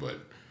shoot, but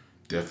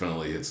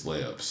definitely hits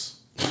layups.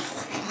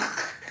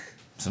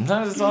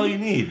 Sometimes it's all you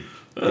need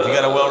if you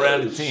got a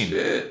well-rounded team.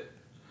 Shit.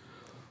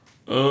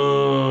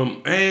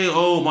 Hey,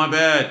 my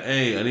bad.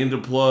 Hey, I need to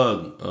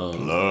plug.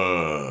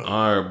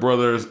 Our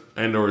brothers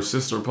and or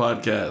sister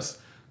podcast,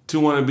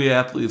 Two Wannabe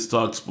Athletes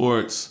Talk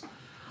Sports.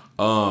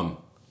 I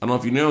don't know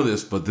if you know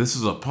this, but this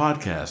is a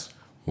podcast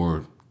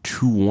where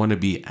two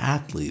wannabe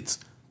athletes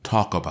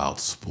talk about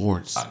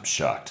sports. I'm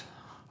shocked.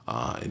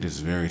 It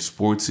is very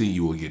sportsy.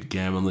 You will get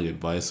gambling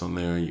advice on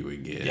there. You will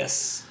get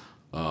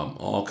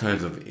all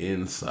kinds of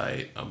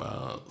insight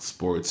about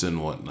sports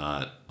and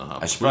whatnot.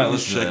 I should probably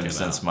listen to them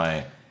since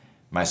my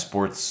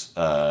sports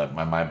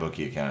my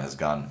bookie account has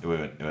gone. It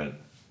went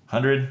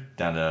 100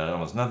 down to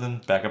almost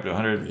nothing, back up to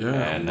 100,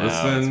 and now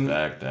it's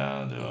back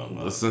down to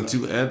almost listen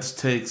to Ed's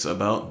takes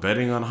about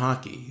betting on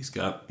hockey. He's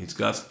got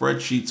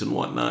spreadsheets and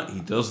whatnot.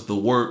 He does the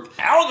work.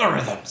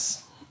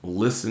 Algorithms.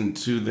 Listen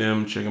to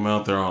them. Check them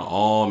out. They're on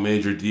all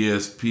major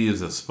DSPs.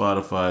 That's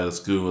Spotify. That's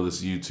Google.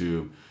 That's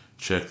YouTube.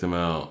 Check them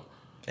out.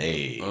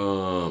 Hey.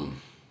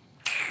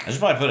 I should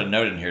probably put a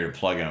note in here to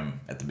plug them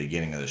at the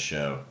beginning of the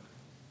show.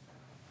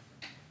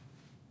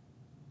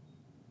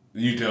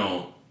 You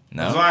don't.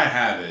 No? Because I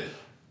have it.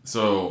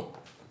 So,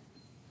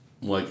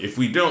 like, if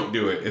we don't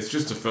do it, it's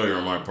just a failure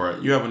on my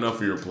part. You have enough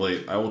for your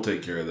plate. I will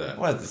take care of that.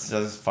 Well,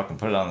 just fucking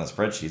put it on the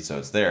spreadsheet so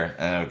it's there,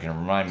 and it can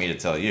remind me to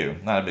tell you.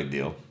 Not a big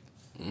deal.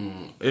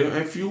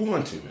 If you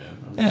want to, man.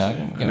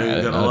 I know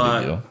you got a lot.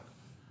 Big deal.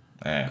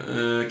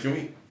 Yeah. Can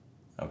we?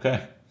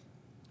 Okay.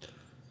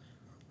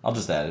 I'll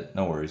just add it.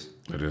 No worries.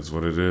 It is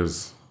what it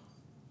is.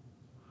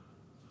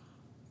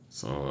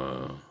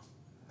 So,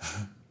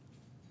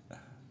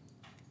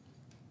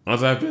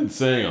 as I've been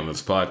saying on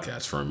this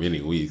podcast for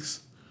many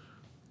weeks,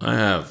 I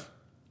have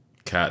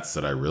cats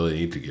that I really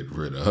need to get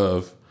rid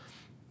of.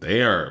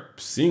 They are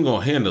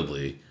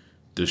single-handedly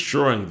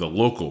destroying the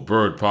local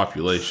bird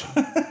population.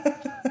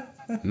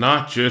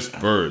 Not just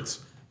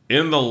birds.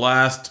 In the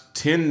last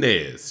 10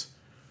 days,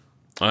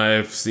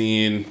 I've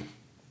seen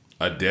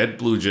a dead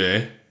blue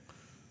jay.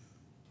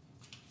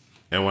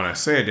 And when I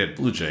say a dead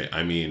blue jay,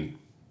 I mean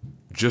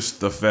just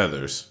the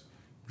feathers.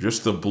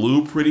 Just the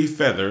blue, pretty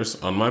feathers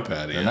on my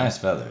patio. They're nice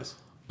feathers.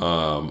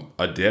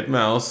 A dead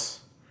mouse,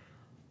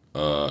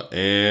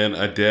 and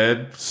a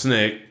dead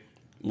snake,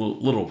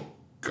 little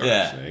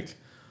snake.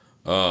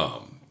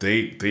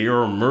 They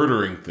are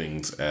murdering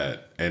things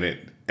at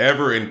an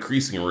ever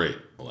increasing rate.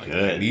 Like,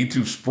 I need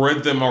to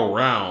spread them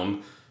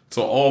around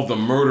so all of the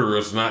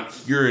murderers not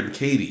here in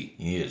Katy.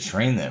 You need to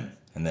train them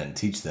and then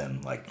teach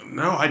them. Like,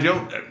 no, I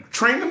don't.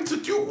 Train them to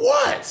do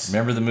what?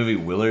 Remember the movie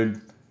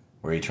Willard,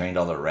 where he trained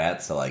all the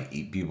rats to like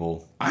eat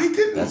people? I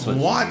didn't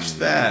watch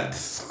that.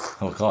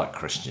 We'll call it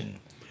Christian.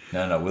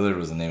 No, Willard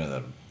was the name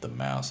of the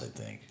mouse, I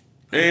think.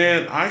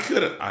 And are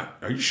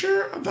you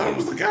sure? I thought it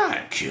was the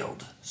guy.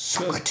 Killed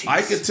Socrates.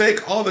 I could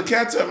take all the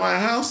cats at my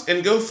house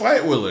and go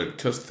fight Willard,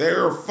 because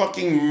they're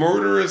fucking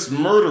murderous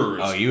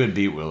murderers. Oh, you would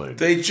beat Willard.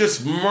 They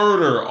just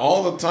murder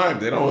all the time.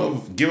 They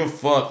don't give a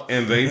fuck,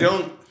 and they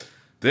don't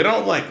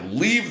like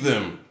leave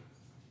them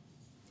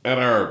at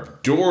our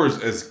doors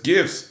as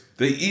gifts.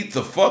 They eat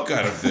the fuck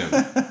out of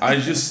them. I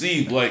just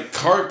see like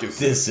carcasses.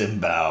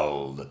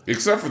 Disemboweled.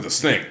 Except for the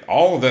snake.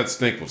 All of that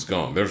snake was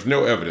gone. There's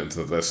no evidence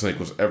that snake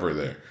was ever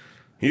there.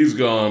 He's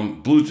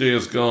gone. Blue jay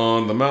is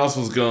gone. The mouse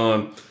was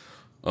gone.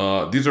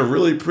 These are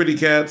really pretty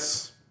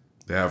cats.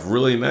 They have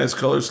really nice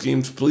color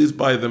schemes. Please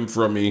buy them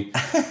from me.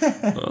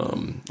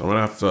 I'm going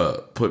to have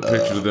to put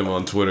pictures of them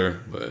on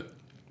Twitter, but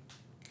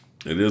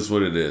it is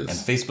what it is. And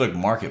Facebook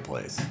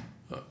Marketplace.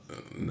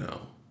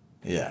 No.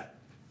 Yeah.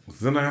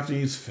 Then I have to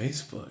use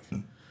Facebook.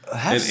 And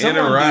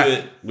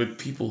interact with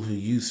people who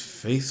use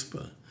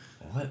Facebook.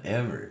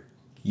 Whatever.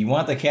 You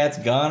want the cats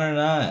gone or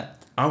not?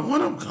 I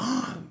want them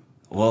gone.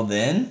 Well,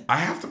 then I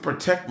have to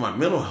protect my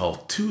mental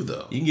health too,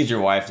 though. You can get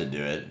your wife to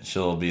do it.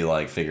 She'll be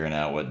like figuring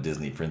out what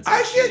Disney princess.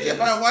 I can't get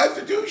my wife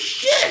to do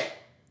shit.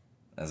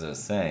 As I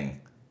was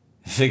saying,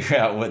 figure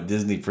out what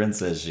Disney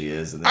princess she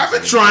is. And then I've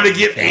been trying to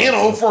get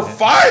Anno for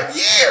 5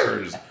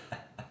 years.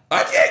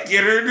 I can't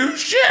get her to do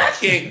shit. I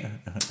can't.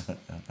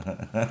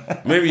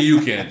 Maybe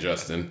you can,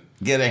 Justin.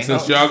 Get Anno.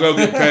 Since y'all go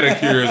get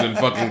pedicures and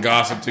fucking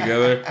gossip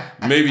together,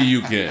 maybe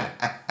you can.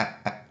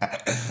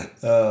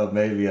 Oh,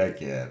 maybe I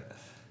can.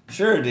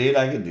 Sure, dude,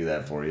 I can do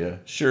that for you.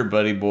 Sure,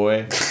 buddy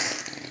boy.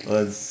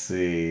 Let's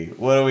see.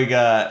 What do we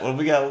got? What do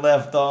we got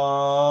left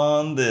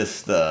on this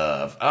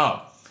stuff?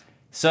 Oh,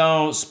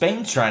 so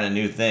Spain's trying a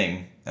new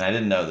thing, and I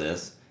didn't know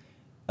this.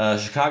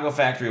 Chicago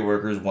factory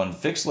workers won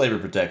fixed labor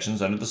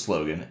protections under the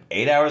slogan,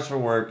 8 hours for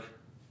work,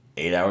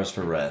 8 hours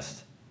for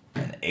rest,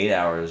 and 8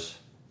 hours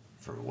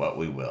for what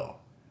we will.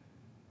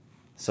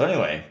 So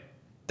anyway,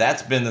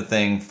 that's been the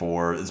thing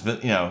it's been,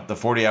 the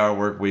 40-hour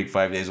work week,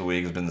 5 days a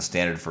week has been the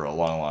standard for a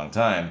long, long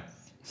time.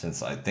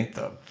 Since I think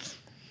the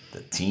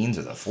teens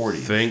or the 40s.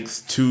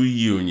 Thanks to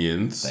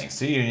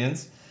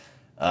unions.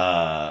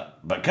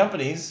 But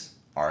companies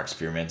are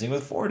experimenting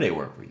with 4-day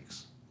work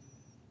weeks.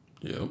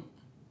 Yep.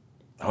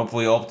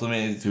 Hopefully,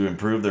 ultimately, to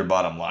improve their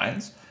bottom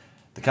lines.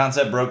 The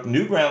concept broke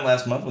new ground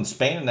last month when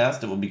Spain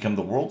announced it will become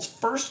the world's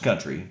first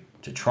country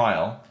to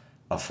trial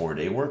a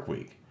 4-day work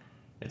week.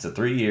 It's a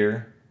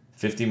 3-year,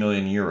 €50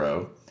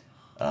 million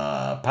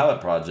pilot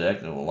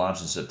project that will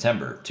launch in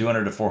September.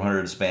 200 to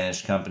 400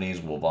 Spanish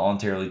companies will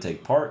voluntarily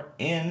take part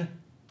in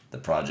the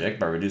project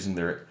by reducing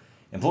their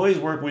employees'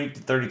 work week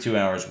to 32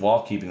 hours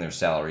while keeping their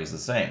salaries the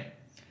same.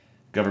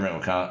 Government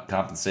will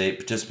compensate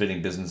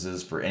participating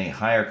businesses for any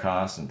higher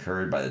costs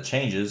incurred by the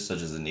changes,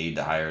 such as the need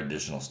to hire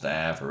additional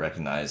staff or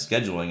recognize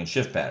scheduling and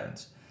shift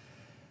patterns.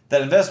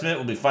 That investment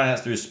will be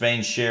financed through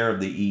Spain's share of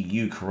the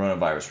EU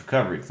Coronavirus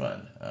Recovery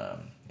Fund.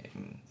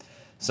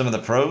 Some of the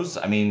pros,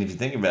 if you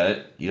think about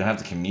it, you don't have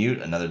to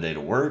commute another day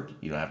to work.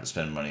 You don't have to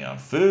spend money on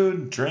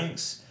food,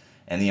 drinks,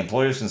 and the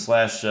employers can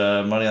slash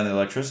money on the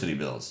electricity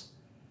bills.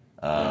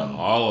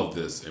 All of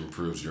this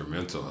improves your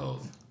mental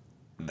health.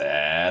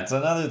 That's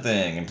another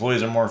thing.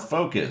 Employees are more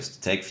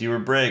focused, take fewer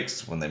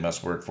breaks when they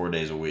must work 4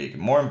 days a week.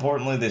 More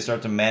importantly, they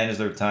start to manage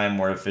their time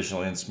more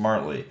efficiently and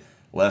smartly.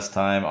 Less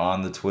time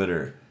on the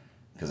Twitter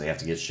because they have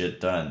to get shit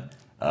done.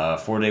 A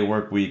 4-day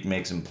work week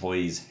makes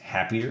employees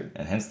happier,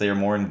 and hence they are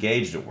more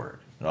engaged at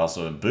work. It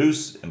also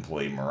boosts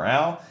employee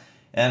morale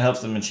and helps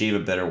them achieve a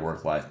better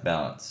work-life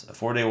balance. A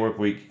 4-day work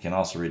week can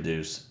also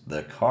reduce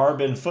the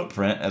carbon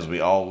footprint, as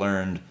we all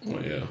learned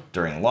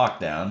during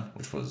lockdown,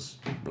 which was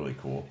really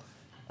cool.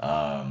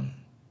 And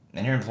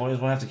your employees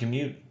won't have to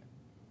commute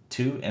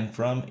to and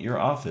from your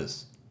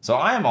office. So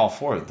I am all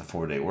for the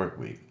 4-day work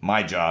week.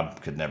 My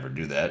job could never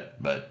do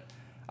that, but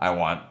I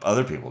want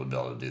other people to be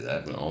able to do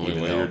that. The only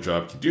way your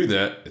job can do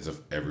that is if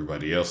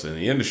everybody else in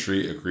the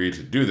industry agreed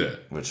to do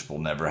that. Which will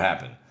never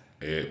happen.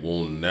 It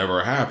will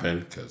never happen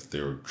because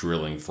they're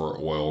drilling for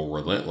oil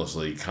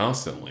relentlessly,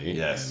 constantly.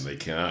 Yes. And they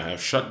cannot have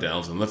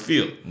shutdowns in the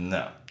field.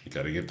 No. You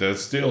got to get that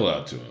steel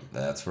out to them.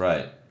 That's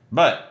right.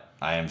 But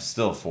I am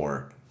still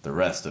for the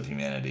rest of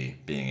humanity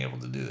being able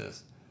to do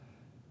this.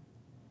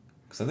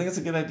 Because I think it's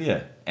a good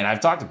idea. And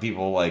I've talked to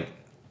people like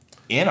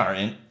in our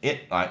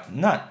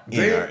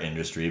our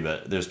industry,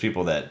 but there's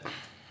people that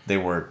they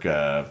work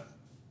they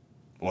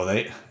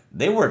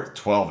work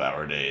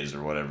 12-hour days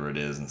or whatever it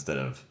is instead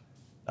of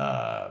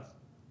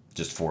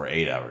just 4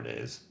 8-hour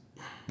days.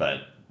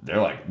 But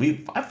they're like,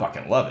 I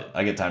fucking love it.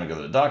 I get time to go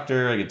to the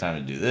doctor. I get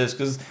time to do this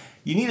because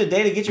you need a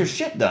day to get your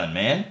shit done,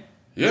 man.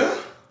 Yeah.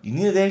 You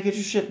need a day to get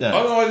your shit done.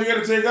 Otherwise, you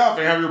got to take off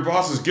and have your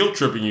bosses guilt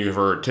tripping you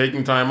for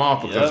taking time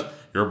off because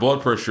your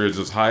blood pressure is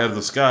as high as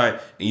the sky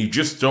and you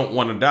just don't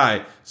want to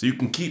die. So you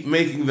can keep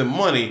making them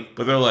money,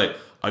 but they're like,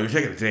 oh, you're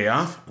taking a day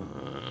off?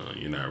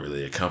 You're not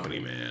really a company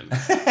man.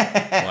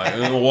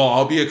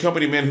 I'll be a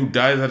company man who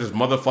dies at his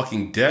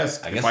motherfucking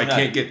desk if I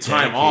can't get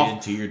time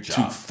off to your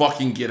job to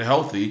fucking get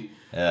healthy.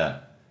 Yeah.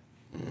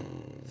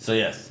 So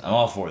yes, I'm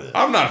all for this.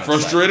 I'm not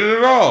frustrated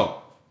at all.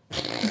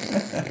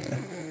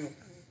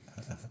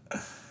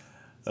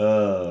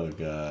 Oh,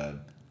 God.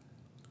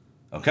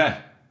 Okay.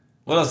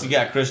 What else you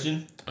got,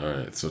 Christian? All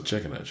right, so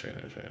check it out.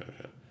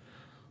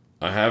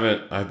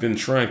 I've been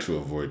trying to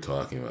avoid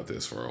talking about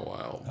this for a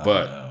while,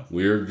 but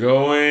we're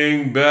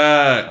going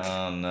back.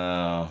 Oh,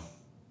 no.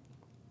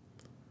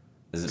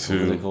 Is it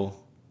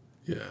political?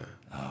 Yeah.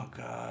 Oh,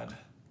 God.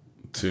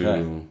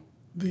 To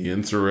the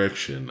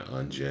insurrection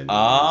on January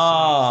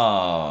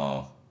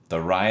 6th.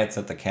 The riots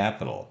at the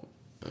Capitol.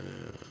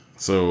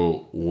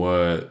 So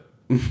what...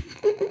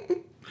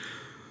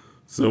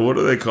 So what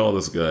do they call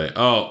this guy?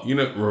 Oh,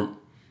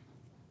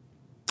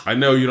 I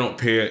know you don't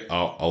pay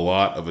a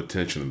lot of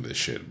attention to this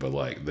shit, but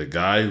like the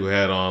guy who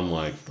had on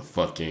like the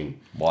fucking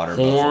water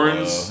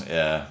horns.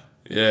 Buffalo.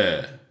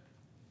 Yeah.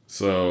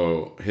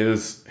 So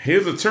his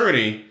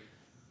attorney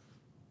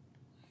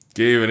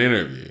gave an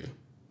interview.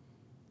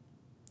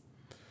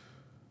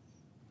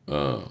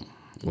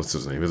 What's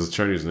his name? His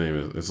attorney's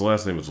his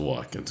last name is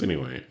Watkins.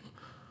 Anyway.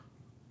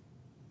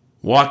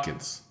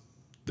 Watkins.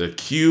 The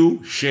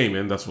Q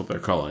shaman, that's what they're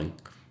calling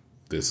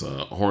this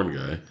horn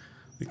guy.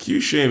 The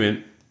Q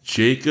shaman,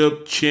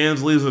 Jacob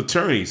Chansley's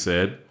attorney,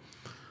 said,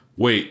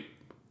 wait,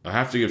 I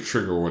have to give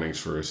trigger warnings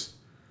first.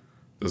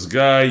 This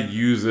guy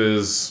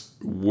uses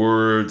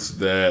words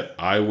that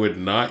I would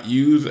not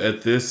use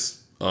at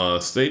this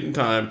state and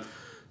time,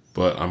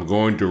 but I'm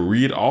going to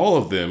read all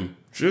of them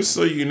just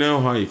so you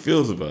know how he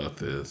feels about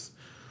this.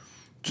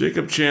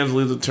 Jacob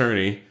Chansley's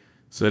attorney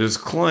said his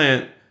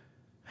client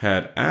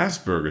had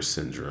Asperger's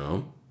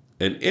syndrome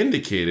and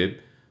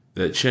indicated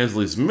that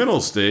Chansley's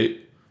mental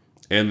state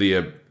and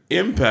the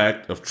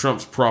impact of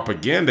Trump's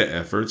propaganda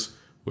efforts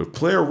would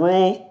play a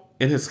role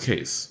in his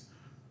case.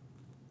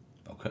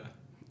 Okay.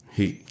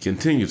 He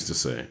continues to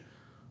say,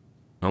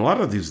 a lot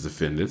of these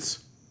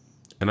defendants,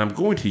 and I'm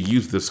going to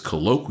use this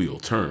colloquial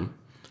term,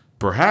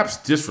 perhaps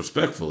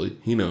disrespectfully,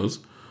 he knows,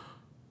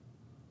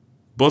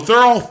 but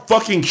they're all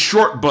fucking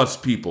short bus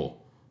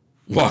people,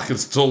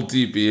 Watkins told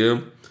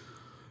TPM.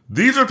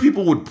 These are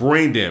people with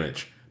brain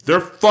damage. They're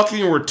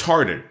fucking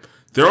retarded.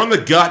 They're on the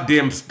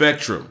goddamn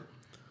spectrum.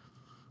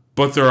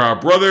 But they're our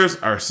brothers,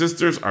 our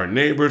sisters, our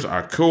neighbors,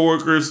 our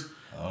coworkers.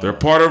 They're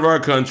part of our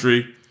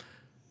country.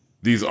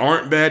 These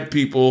aren't bad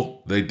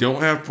people. They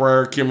don't have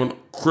prior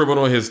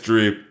criminal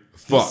history.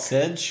 Fuck. He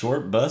said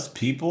short bus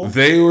people?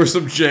 They were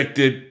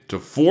subjected to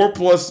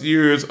 4+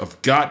 years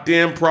of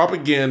goddamn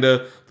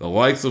propaganda, the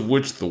likes of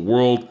which the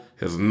world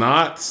has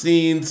not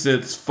seen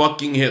since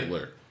fucking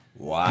Hitler.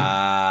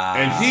 Wow.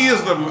 And he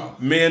is the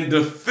man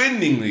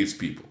defending these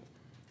people,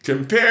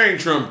 comparing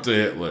Trump to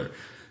Hitler,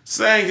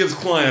 saying his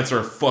clients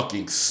are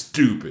fucking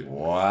stupid.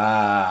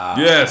 Wow.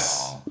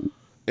 Yes.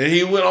 And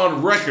he went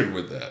on record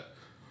with that.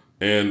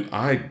 And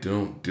I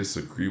don't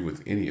disagree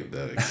with any of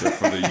that except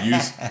for the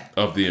use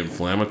of the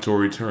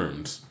inflammatory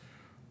terms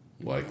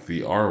like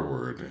the R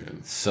word.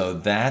 And so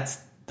that's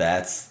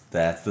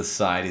the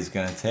side he's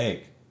going to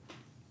take.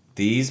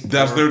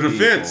 That's their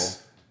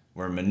defense.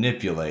 Were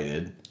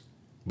manipulated.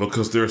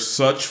 Because they're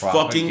such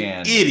fucking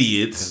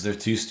idiots. Because they're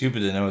too stupid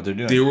to know what they're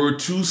doing. They were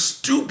too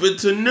stupid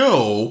to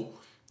know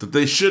that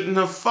they shouldn't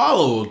have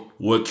followed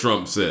what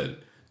Trump said.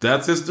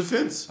 That's his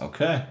defense.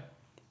 Okay.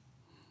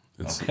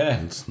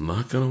 It's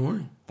not going to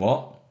work.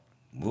 Well,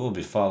 we'll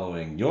be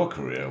following your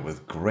career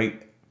with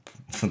great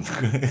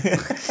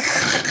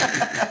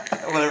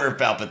Whatever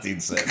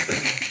Palpatine said.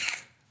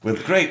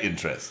 With great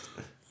interest.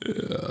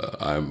 Yeah,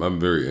 I'm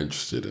very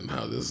interested in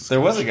how this is.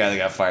 There was a guy that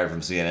got fired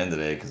from CNN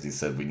today because he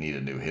said we need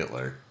a new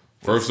Hitler.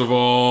 First of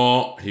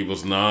all, he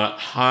was not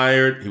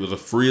hired. He was a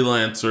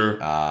freelancer. He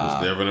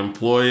was never an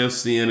employee of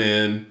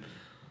CNN.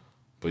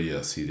 But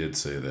yes, he did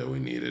say that we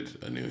needed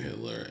a new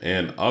Hitler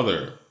and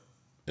other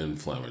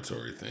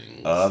inflammatory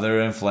things. I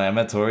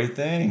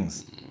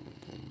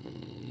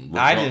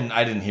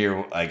didn't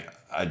hear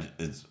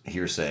it's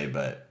hearsay,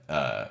 but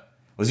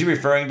was he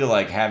referring to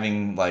like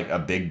having like a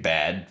big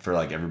bad for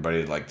like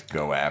everybody to like to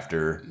go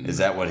after? Is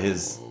that what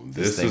his thing was?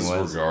 This is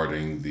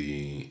regarding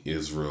the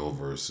Israel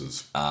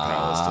versus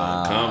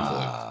Palestine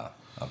conflict.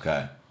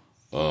 Okay.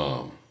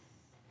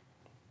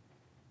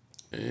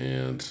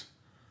 And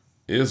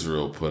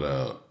Israel put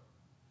out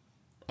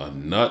a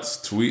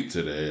nuts tweet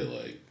today.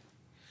 Like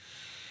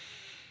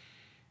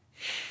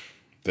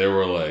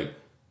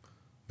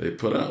they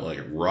put out like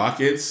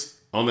rockets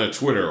on their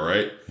Twitter,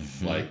 right?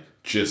 Mm-hmm. Like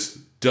just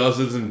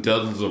dozens and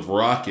dozens of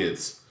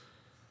rockets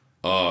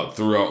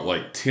throughout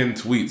like 10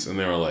 tweets, and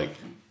they were like,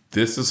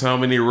 "This is how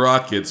many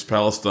rockets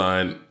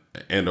Palestine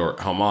and or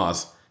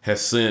Hamas has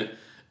sent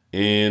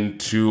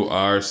into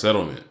our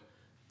settlement.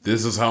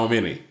 This is how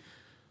many."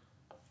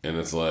 And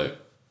it's like,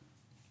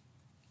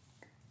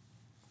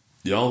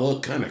 y'all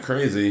look kind of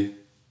crazy,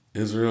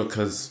 Israel,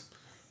 because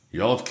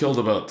y'all have killed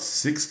about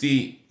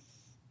 60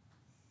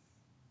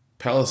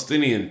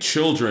 Palestinian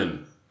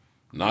children.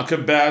 Not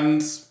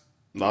combatants,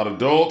 not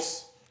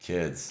adults.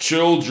 Kids.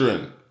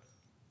 Children.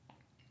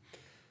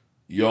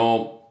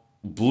 Y'all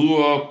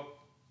blew up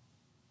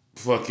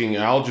fucking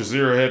Al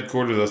Jazeera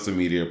headquarters. That's the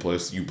media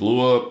place. You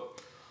blew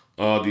up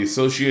the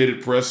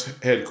Associated Press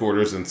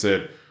headquarters and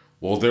said,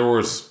 well, there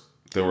were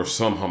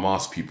some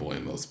Hamas people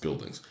in those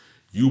buildings.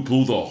 You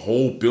blew the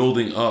whole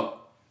building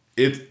up.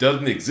 It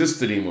doesn't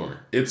exist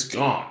anymore. It's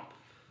gone.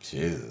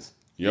 Jesus.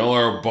 Y'all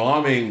are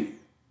bombing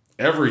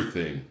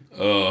everything.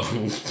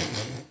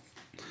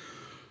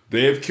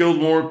 They have killed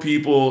more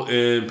people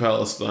in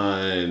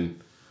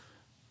Palestine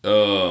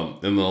in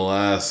the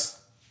last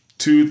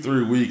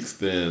 2-3 weeks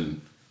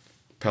than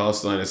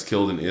Palestine has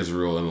killed in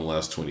Israel in the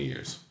last 20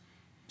 years.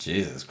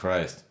 Jesus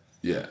Christ.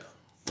 Yeah.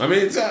 I mean,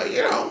 it's,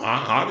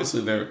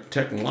 obviously they're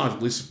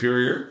technologically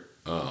superior.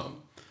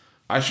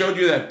 I showed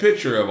you that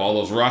picture of all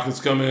those rockets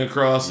coming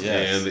across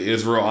and the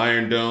Israel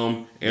Iron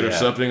Dome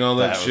intercepting all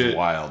that shit. That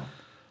was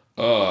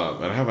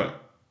wild. And I have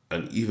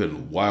an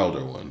even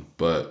wilder one,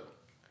 but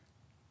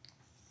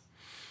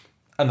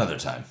another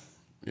time.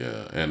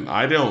 Yeah, and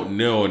I don't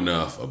know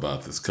enough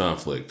about this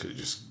conflict to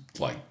just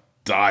like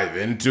dive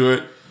into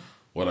it.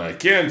 What I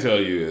can tell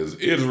you is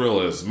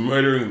Israel is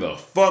murdering the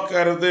fuck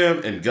out of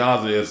them, and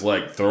Gaza is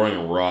like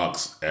throwing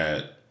rocks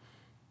at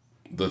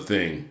the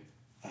thing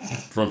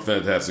from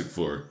Fantastic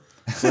Four.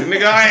 It's like,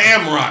 nigga, I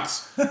am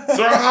rocks.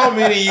 Throw how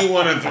many you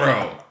want to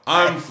throw.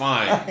 I'm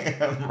fine. I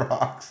am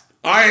rocks.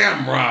 I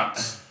am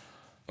rocks.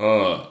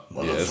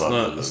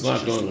 It's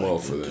not going well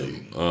for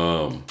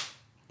them.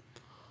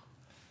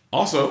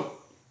 Also,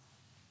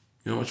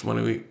 you know how much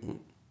money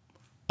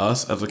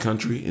us as a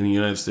country in the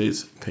United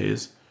States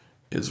pays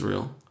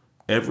Israel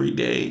every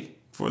day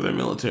for their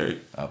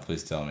military? Oh,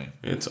 please tell me.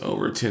 It's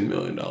over $10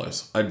 million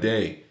a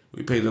day.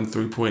 We pay them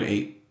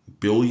 $3.8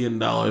 billion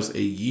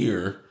a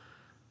year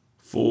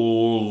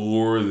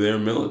for their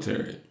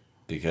military.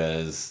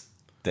 Because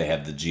they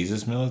have the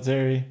Jesus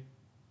military?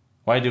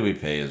 Why do we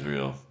pay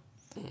Israel?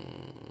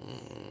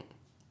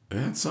 It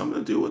had something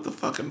to do with the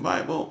fucking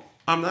Bible.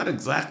 I'm not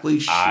exactly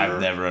sure.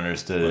 I've never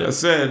understood it. Like I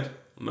said,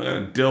 I'm not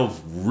going to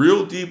delve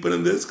real deep into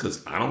this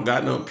because I don't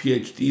got no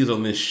PhDs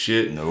on this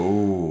shit.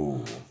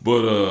 No.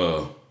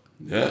 But,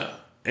 yeah.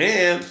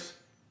 And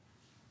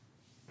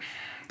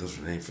there's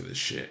a name for this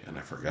shit, and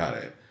I forgot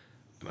it.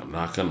 And I'm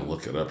not going to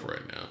look it up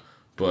right now.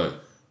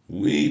 But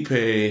we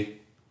pay,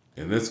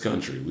 in this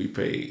country,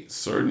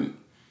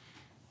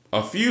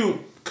 a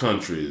few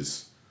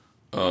countries,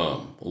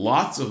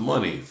 lots of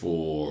money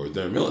for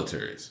their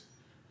militaries.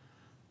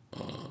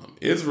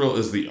 Israel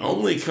is the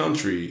only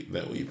country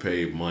that we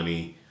pay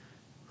money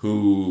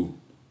who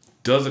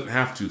doesn't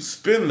have to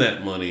spend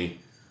that money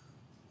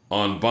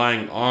on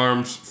buying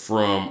arms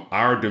from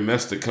our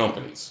domestic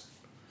companies.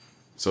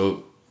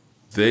 So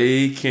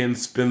they can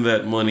spend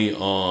that money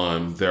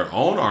on their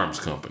own arms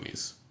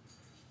companies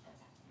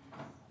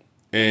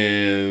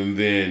and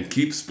then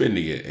keep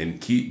spending it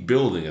and keep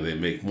building and then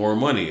make more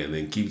money and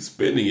then keep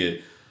spending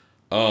it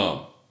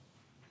to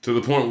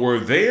the point where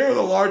they are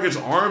the largest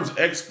arms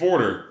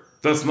exporter.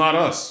 That's not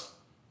us.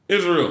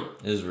 Israel.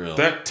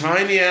 That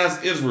tiny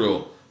ass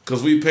Israel.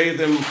 Because we paid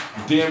them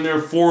damn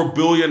near $4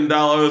 billion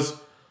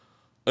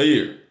a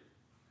year.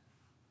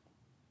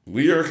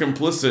 We are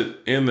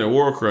complicit in their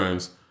war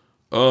crimes.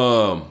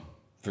 For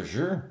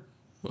sure.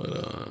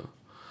 But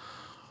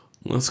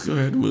let's go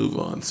ahead and move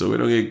on so we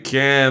don't get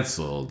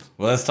canceled.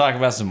 Well, let's talk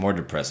about some more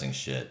depressing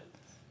shit.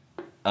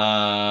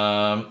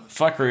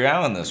 Fuckery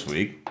Island this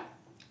week.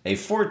 A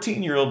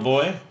 14-year-old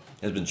boy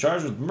has been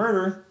charged with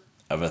murder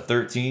of a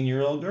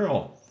 13-year-old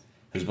girl.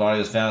 whose body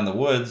was found in the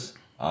woods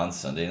on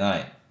Sunday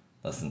night,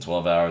 less than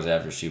 12 hours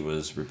after she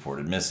was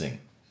reported missing.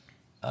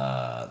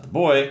 The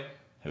boy,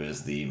 who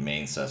is the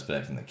main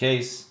suspect in the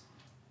case,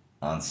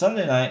 on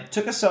Sunday night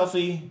took a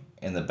selfie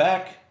in the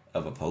back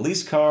of a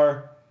police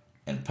car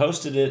and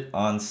posted it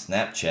on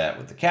Snapchat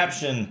with the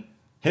caption,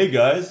 "Hey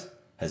guys,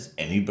 has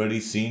anybody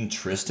seen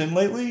Tristan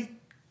lately?"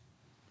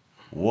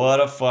 What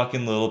a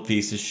fucking little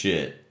piece of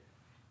shit.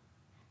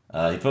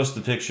 He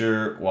posted the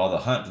picture while the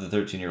hunt for the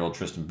 13-year-old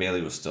Tristan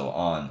Bailey was still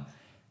on.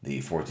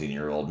 The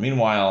 14-year-old,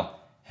 meanwhile,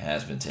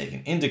 has been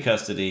taken into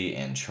custody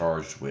and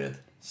charged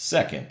with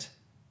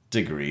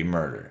second-degree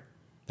murder.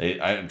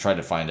 I tried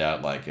to find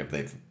out if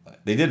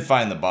they did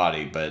find the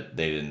body, but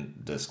they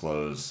didn't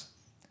disclose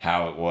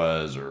how it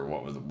was or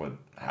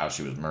how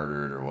she was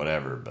murdered or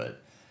whatever.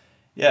 But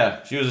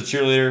yeah, she was a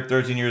cheerleader,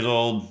 13 years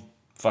old.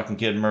 Fucking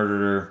kid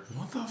murdered her.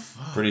 What the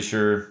fuck? Pretty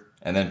sure,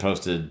 and then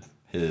posted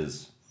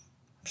his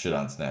shit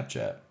on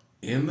Snapchat.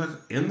 In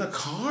the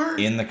car?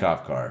 In the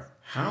cop car.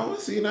 How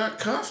is he not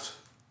cuffed?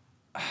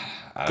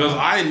 Because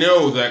I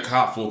know that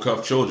cops will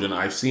cuff children.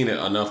 I've seen it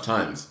enough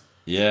times.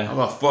 Yeah. How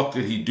the fuck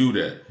did he do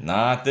that?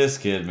 Not this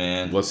kid,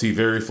 man. Was he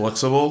very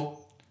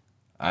flexible?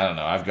 I don't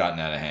know. I've gotten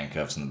out of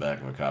handcuffs in the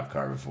back of a cop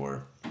car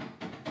before.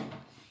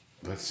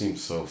 That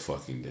seems so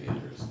fucking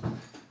dangerous.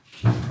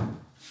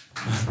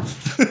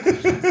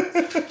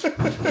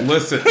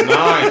 Listen,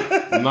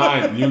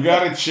 9. You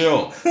gotta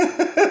chill.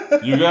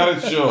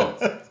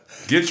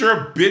 Get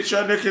your bitch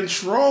under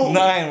control.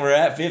 9, we're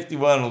at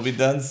 51. We'll be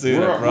done soon.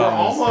 We're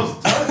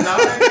almost done. 9,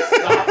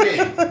 stop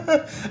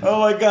it. Oh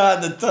my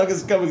god, the tongue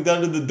is coming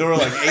down to the door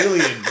like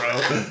Alien,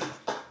 bro.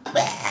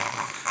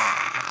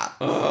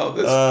 Oh,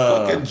 this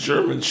fucking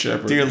German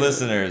Shepherd. Dear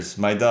listeners,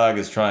 my dog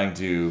is trying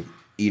to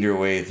eat her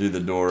way through the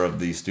door of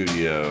the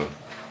studio.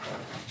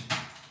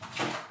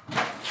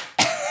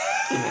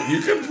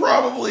 You can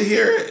probably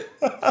hear it.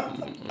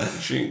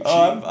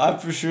 I'm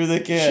for sure they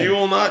can. She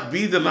will not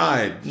be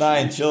denied.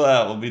 9, chill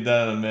out. We'll be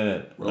done in a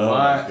minute.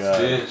 Relax,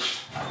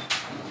 bitch.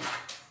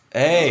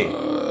 Hey.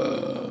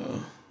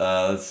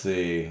 Let's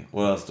see.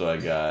 What else do I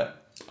got?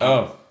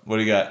 Oh, what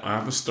do you got? I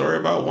have a story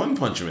about One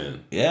Punch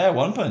Man. Yeah,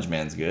 One Punch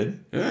Man's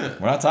good. Yeah.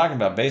 We're not talking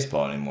about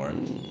baseball anymore.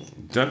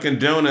 Dunkin'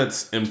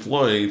 Donuts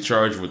employee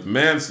charged with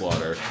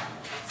manslaughter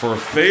for a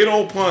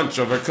fatal punch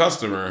of a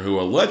customer who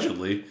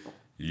allegedly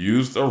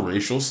used a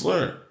racial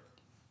slur.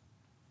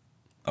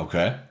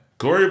 Okay.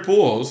 Corey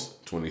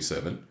Pujols,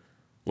 27,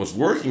 was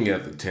working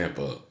at the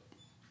Tampa.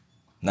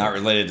 Not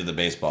related to the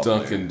baseball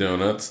Dunkin'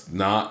 Donuts,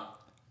 not.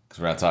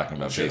 Because we're not talking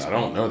about baseball. I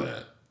don't know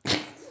that.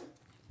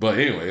 But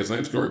anyway, his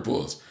name's Corey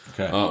Pujols.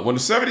 Okay. When a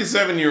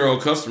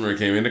 77-year-old customer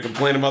came in to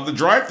complain about the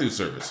drive-thru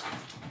service.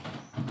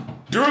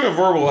 During a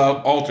verbal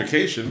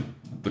altercation,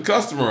 the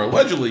customer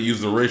allegedly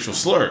used a racial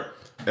slur,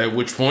 at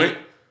which point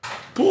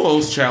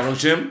Pujols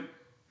challenged him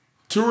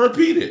to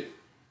repeat it.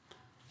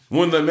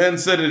 When the man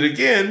said it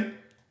again,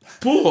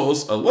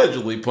 Pujols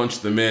allegedly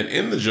punched the man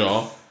in the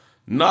jaw,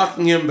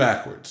 knocking him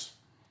backwards.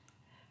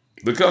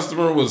 The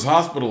customer was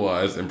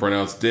hospitalized and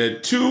pronounced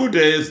dead 2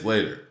 days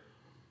later.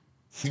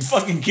 You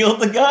fucking killed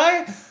the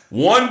guy?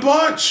 One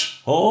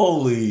punch!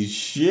 Holy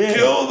shit.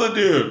 Kill the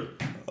dude!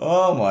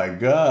 Oh my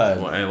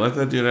god. Well, hey, let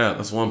that dude out.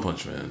 That's One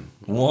Punch Man.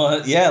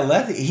 What?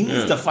 Yeah, he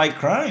needs to fight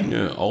crime.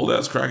 Yeah, old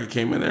ass cracker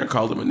came in there and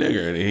called him a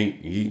nigger, and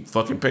he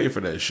fucking paid for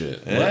that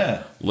shit.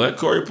 Yeah. Let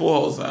Corey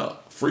Pujols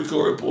out. Free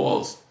Corey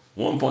Pujols.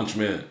 One Punch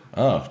Man.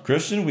 Oh,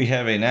 Christian, we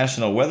have a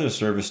National Weather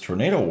Service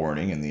tornado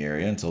warning in the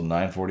area until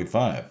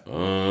 9:45.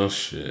 Oh,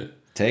 shit.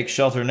 Take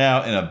shelter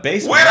now in a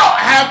basement. We don't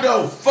have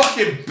no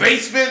fucking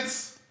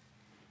basements!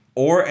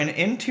 Or an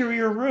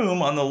interior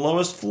room on the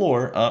lowest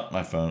floor. Oh,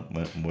 my phone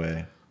went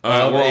away. We're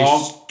a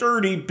all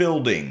sturdy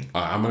building.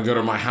 I'm going to go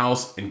to my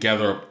house and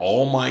gather up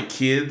all my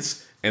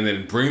kids and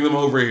then bring them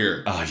over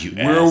here. Oh, you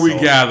Where are we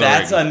gathering?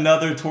 That's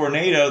another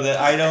tornado that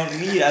I don't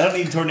need. I don't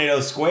need tornado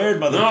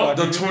squared, motherfucker.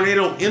 No, the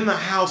tornado in the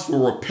house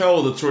will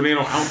repel the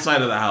tornado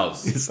outside of the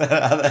house. Is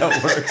that how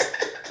that works?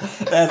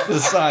 That's the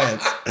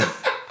science.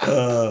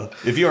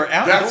 If you are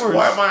outdoors... That's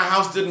why my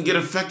house didn't get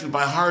affected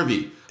by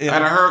Harvey. I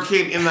had a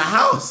hurricane in the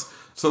house.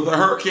 So the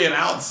hurricane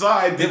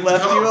outside didn't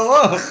left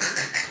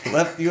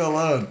you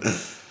alone.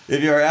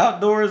 If you are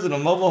outdoors in a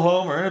mobile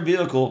home or in a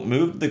vehicle,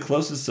 move to the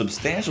closest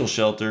substantial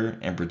shelter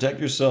and protect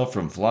yourself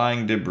from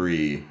flying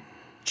debris.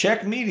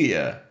 Check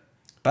media.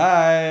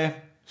 Bye.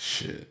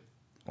 Shit.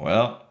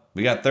 Well,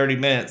 we got 30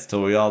 minutes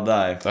till we all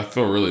die. I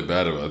feel really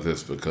bad about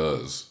this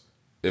because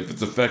if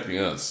it's affecting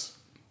us,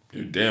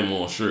 you're damn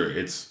well sure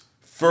it's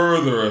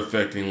further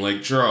affecting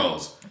Lake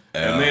Charles.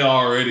 And they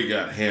already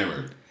got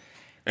hammered.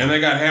 And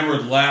they got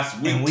hammered last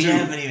week, and we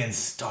haven't even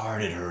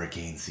started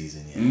hurricane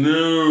season yet.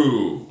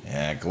 No.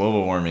 Yeah,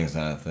 global warming's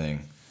not a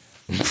thing.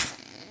 It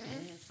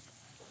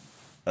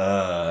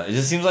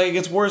just seems like it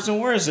gets worse and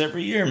worse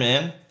every year,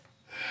 man.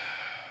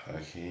 I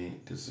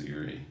can't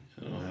disagree.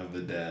 I don't have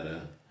the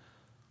data,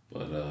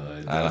 but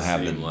it I don't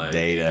have the like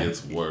data. It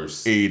gets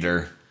worse.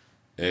 Either.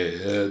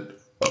 Hey,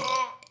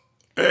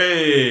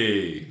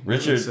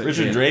 Richard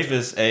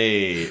Dreyfuss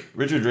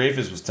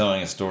was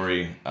telling a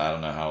story. I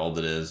don't know how old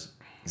it is.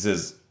 He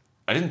says,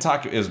 I didn't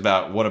talk. It was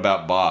about What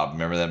About Bob?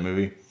 Remember that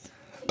movie?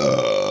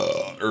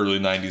 Early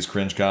 90s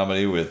cringe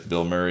comedy with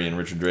Bill Murray and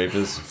Richard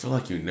Dreyfuss. I feel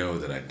like you know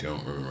that I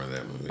don't remember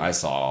that movie. I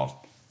saw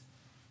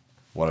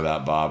What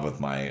About Bob with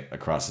my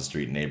across the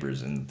street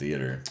neighbors in the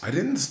theater. I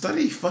didn't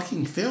study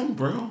fucking film,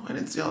 bro. I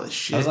didn't see all this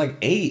shit. I was like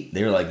 8.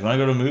 They were like, you want to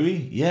go to a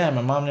movie? Yeah,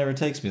 my mom never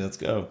takes me. Let's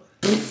go.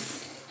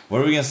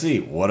 What are we going to see?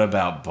 What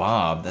About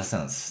Bob? That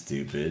sounds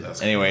stupid.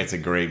 Anyway, cool. It's a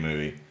great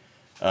movie.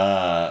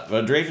 But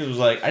Dreyfuss was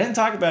like, I didn't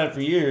talk about it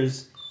for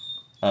years.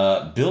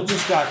 Bill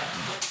just got...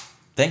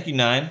 Thank you,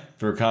 Nine,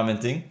 for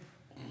commenting.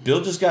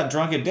 Bill just got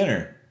drunk at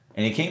dinner.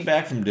 And he came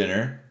back from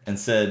dinner and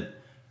said,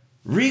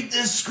 read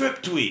this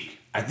script tweak.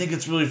 I think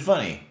it's really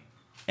funny.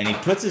 And he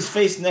puts his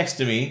face next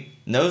to me,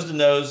 nose to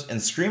nose,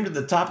 and screamed at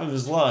the top of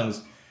his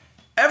lungs,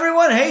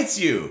 everyone hates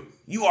you.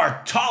 You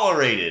are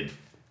tolerated.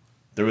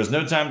 There was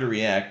no time to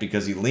react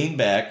because he leaned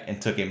back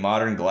and took a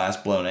modern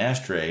glass-blown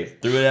ashtray,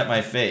 threw it at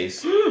my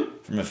face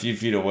from a few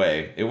feet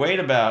away. It weighed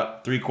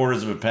about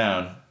 3/4 of a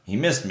pound. He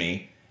missed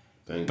me,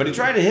 but he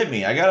tried to hit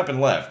me. I got up and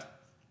left.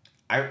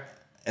 And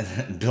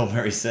then Bill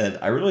Murray said,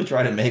 I really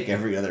try to make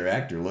every other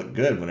actor look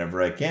good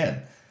whenever I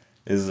can.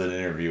 This is an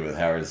interview with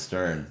Howard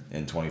Stern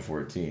in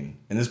 2014.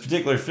 In this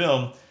particular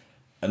film,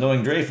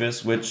 annoying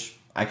Dreyfuss, which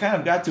I kind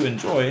of got to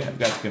enjoy, I've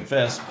got to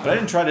confess, but I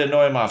didn't try to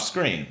annoy him off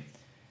screen.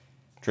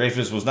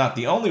 Dreyfuss was not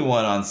the only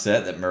one on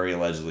set that Murray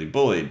allegedly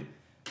bullied.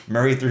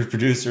 Murray threw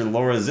producer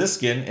Laura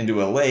Ziskin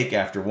into a lake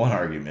after one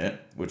argument,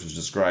 which was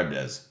described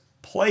as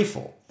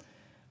playful.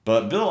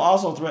 But Bill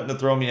also threatened to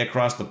throw me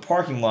across the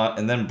parking lot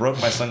and then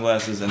broke my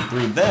sunglasses and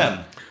threw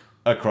them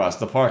across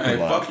the parking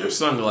lot. Hey, fuck your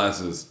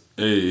sunglasses.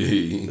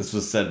 Hey. This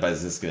was said by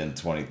Ziskin in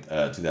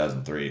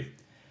 2003.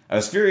 I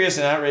was furious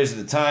and outraged at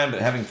the time,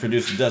 but having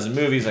produced a dozen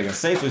movies, I can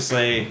safely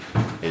say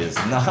it is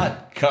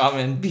not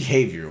common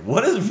behavior.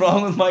 What is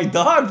wrong with my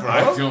dog, bro?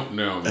 I don't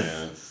know,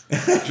 man.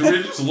 Should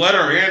we just let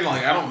her in?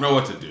 Like, I don't know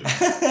what to do.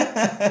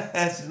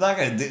 She's not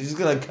gonna do. She's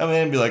gonna come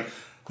in and be like,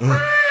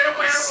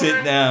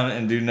 sit down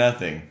and do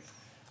nothing.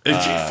 If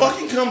she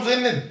fucking comes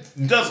in and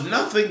does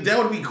nothing, that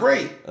would be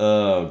great.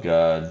 Oh,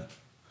 God.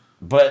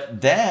 But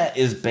that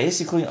is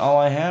basically all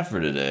I have for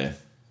today.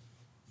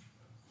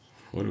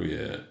 What are we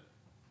at?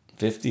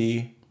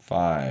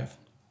 55.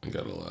 I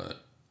got a lot.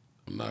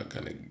 I'm not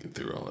going to get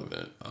through all of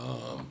it.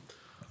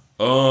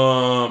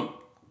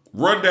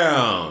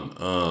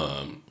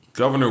 Rundown.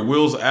 Governor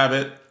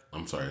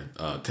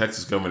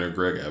Texas Governor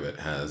Greg Abbott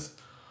has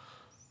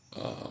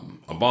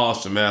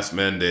abolished a mask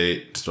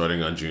mandate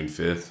starting on June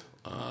 5th.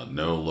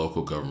 No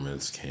local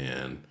governments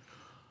can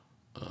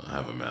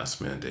have a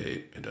mask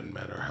mandate. It doesn't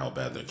matter how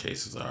bad their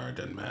cases are. It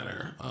doesn't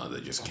matter.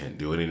 They just can't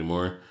do it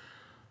anymore.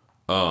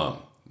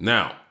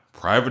 Now,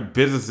 private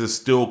businesses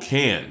still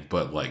can,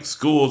 but like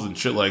schools and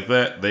shit like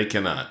that, they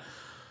cannot.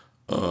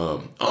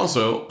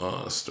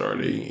 Also,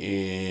 starting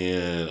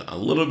in a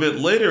little bit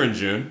later in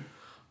June,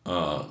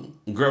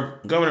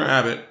 Governor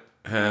Abbott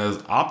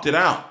has opted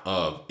out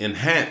of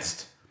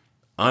enhanced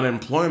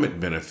unemployment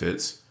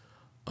benefits,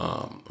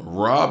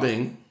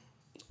 robbing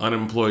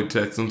unemployed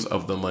Texans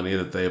of the money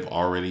that they've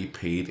already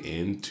paid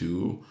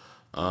into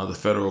the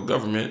federal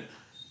government.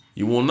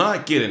 You will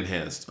not get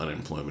enhanced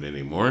unemployment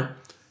anymore.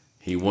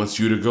 He wants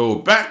you to go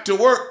back to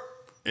work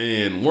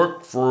and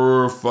work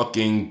for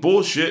fucking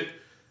bullshit.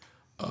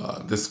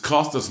 This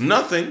cost us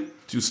nothing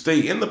to stay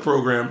in the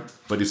program,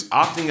 but he's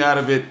opting out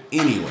of it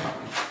anyway.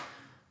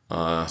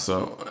 Well,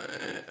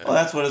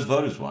 that's what his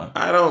voters want.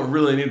 I don't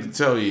really need to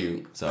tell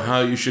you how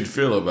you should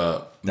feel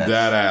about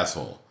that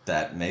asshole.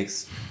 It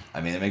makes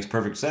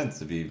perfect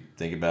sense if you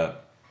think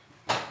about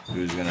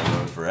who's going to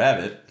vote for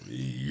Abbott.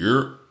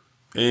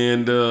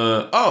 And,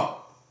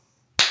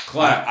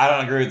 clap. I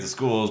don't agree with the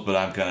schools, but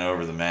I'm kind of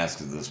over the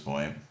masks at this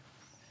point.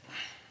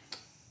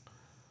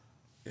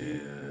 Yeah,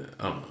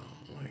 I don't know.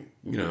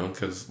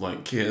 Because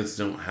kids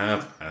don't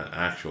have an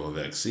actual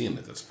vaccine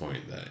at this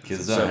point that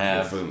kids don't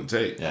have for them to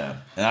take. Yeah,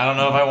 and I don't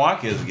know if I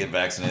want kids to get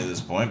vaccinated at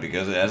this point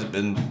because it hasn't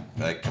been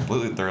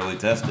completely thoroughly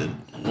tested.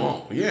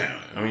 Well,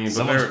 yeah,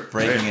 someone's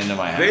breaking into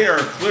my house. They are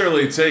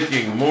clearly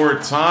taking more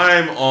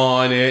time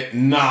on it.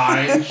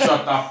 9,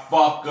 shut the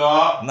fuck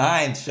up.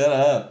 9, shut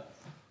up.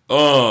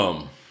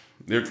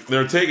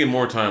 They're taking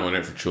more time on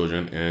it for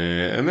children,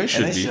 and they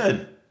should.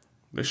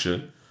 They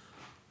should.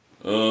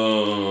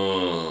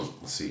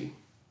 Let's see.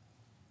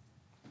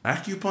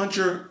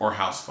 Acupuncture or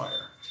house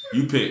fire?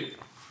 You pick.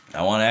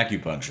 I want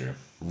acupuncture.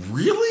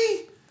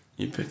 Really?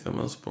 You picked the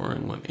most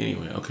boring one.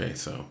 Anyway, okay,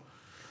 so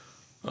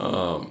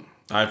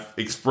I've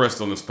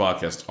expressed on this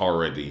podcast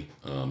already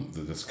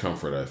the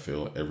discomfort I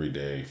feel every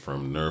day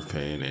from nerve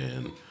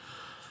pain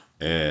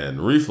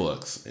and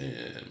reflux.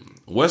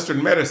 And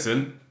Western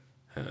medicine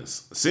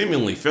has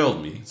seemingly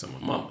failed me. So my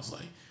mom was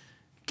like,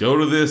 go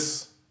to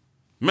this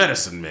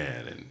medicine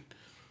man. And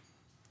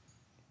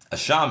a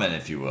shaman,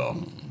 if you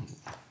will.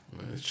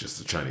 It's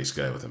just a Chinese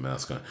guy with a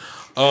mask on.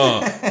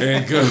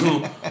 And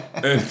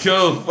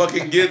go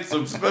fucking get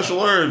some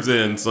special herbs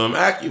and some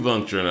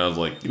acupuncture. And I was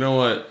like, you know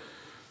what?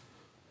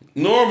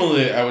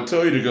 normally I would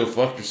tell you to go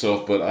fuck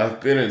yourself, but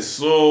I've been in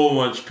so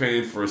much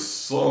pain for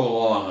so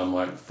long. I'm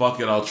like, fuck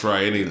it, I'll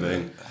try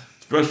anything.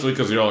 Especially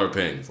because y'all are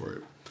paying for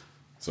it.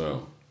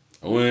 So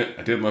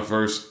I did my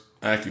first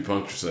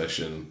acupuncture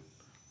session.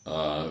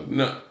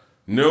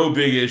 No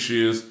big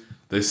issues.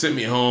 They sent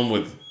me home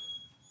with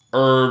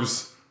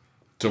herbs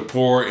to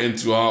pour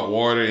into hot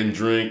water and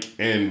drink,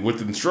 and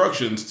with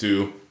instructions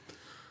to.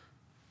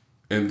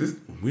 And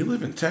we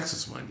live in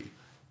Texas, mind you.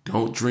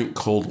 Don't drink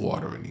cold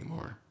water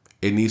anymore.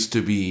 It needs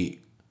to be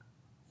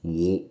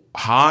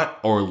hot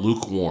or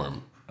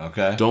lukewarm.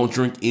 Okay. Don't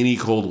drink any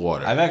cold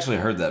water. I've actually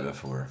heard that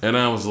before. And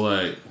I was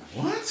like,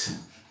 what?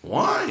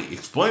 Why?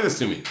 Explain this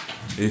to me.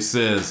 It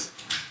says,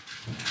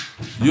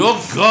 your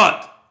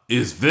gut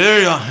is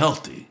very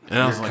unhealthy. And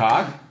I was your like,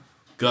 cock?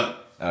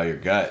 Gut. Oh, your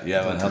gut. You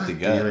have an unhealthy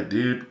gut. Damn it,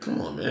 dude.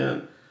 Come on,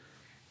 man.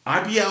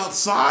 I be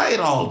outside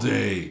all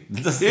day.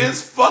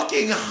 It's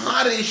fucking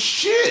hot as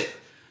shit.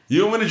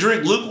 You want me to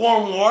drink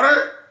lukewarm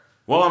water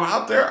while I'm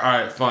out there? All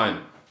right,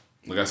 fine.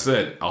 Like I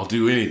said, I'll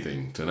do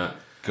anything tonight.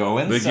 Go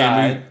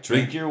inside,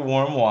 drink your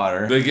warm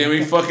water. They gave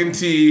me fucking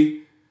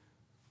tea.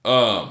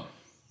 I'm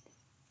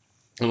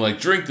like,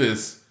 drink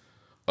this.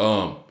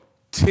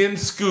 10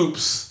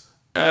 scoops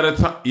at a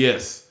time.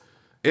 Yes.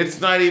 It's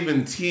not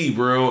even tea,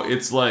 bro.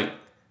 It's like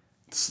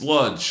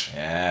sludge.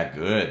 Yeah,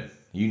 good.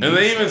 And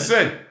they even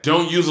said,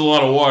 don't use a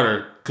lot of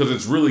water because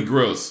it's really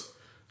gross.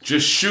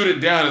 Just shoot it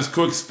down as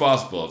quick as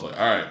possible. I was like,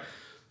 all right.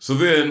 So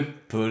then...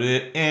 Put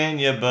it in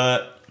your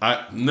butt.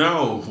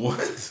 No,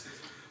 what?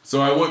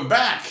 So I went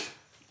back.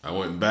 I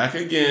went back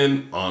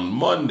again on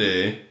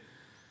Monday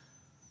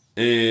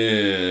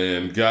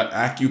and got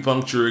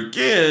acupuncture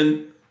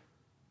again,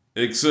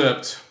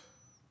 except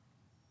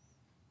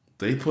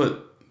they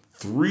put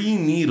 3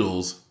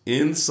 needles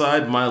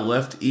inside my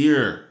left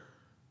ear.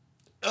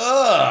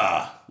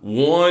 Ugh.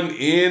 1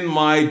 in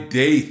my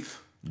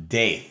daith.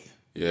 Daith.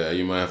 Yeah,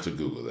 you might have to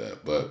Google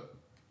that, but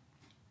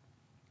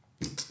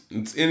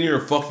it's in your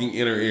fucking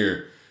inner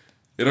ear.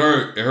 It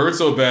hurt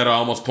so bad I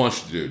almost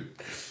punched the dude.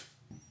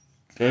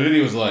 And then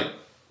he was like,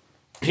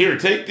 here,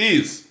 take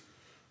these.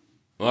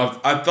 Well,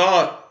 I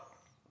thought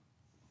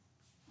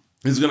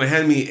he was going to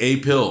hand me a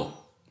pill.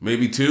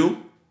 Maybe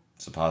 2.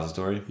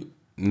 Suppository?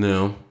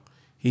 No.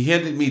 He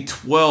handed me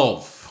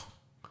 12.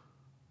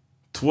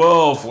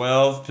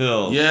 12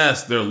 pills.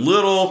 Yes, they're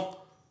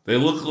little. They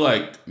look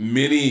like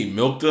mini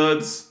Milk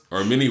Duds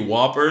or mini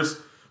Whoppers.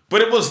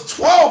 But it was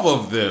 12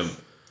 of them.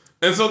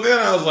 And so then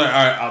I was like,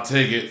 all right, I'll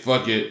take it.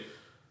 Fuck it.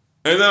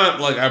 And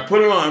then I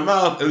put it on my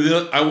mouth, and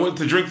then I went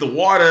to drink the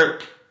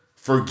water,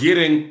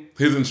 forgetting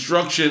his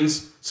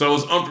instructions. So I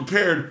was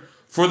unprepared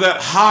for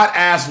that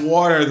hot-ass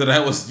water that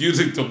I was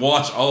using to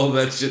wash all of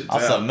that shit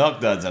down. Also,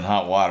 Milk Duds and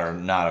hot water,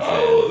 not a fan.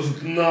 I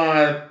was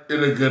not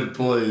in a good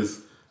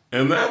place.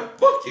 And that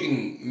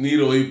fucking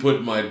needle he put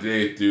in my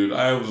day, dude,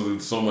 I was in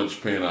so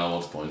much pain I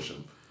almost punched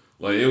him.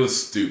 Like, it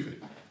was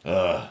stupid.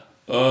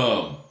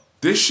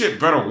 This shit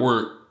better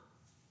work.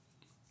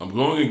 I'm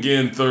going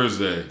again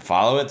Thursday.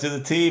 Follow it to the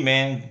T,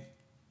 man.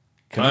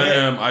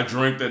 Commit. I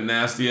drank that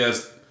nasty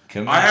ass.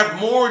 I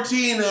have more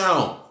tea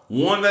now.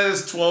 One that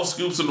has 12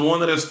 scoops and one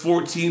that has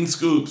 14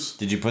 scoops.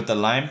 Did you put the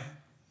lime?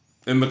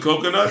 In the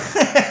coconut?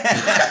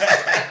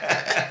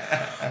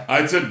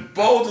 I took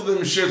both of them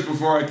shits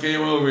before I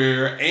came over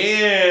here,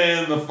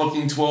 and the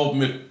fucking 12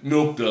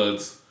 Milk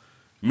Duds.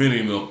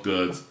 Mini Milk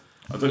Duds.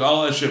 I took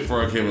all that shit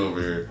before I came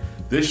over here.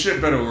 This shit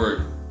better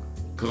work.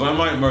 Because I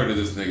might murder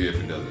this nigga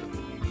if he doesn't.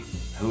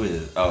 Who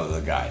is? Oh,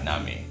 the guy,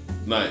 not me.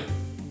 Not you.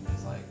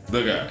 It's like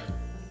the guy.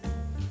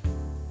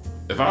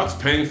 If I was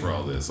paying for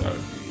all this, I would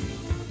be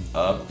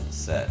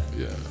upset.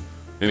 Yeah.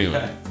 Anyway,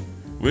 okay.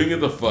 We can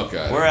get the fuck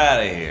out. We're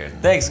out of here.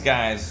 Thanks,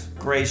 guys.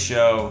 Great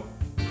show.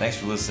 Thanks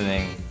for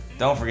listening.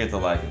 Don't forget to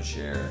like and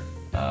share.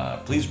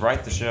 Please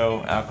write the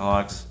show,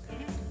 Alcoholics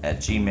at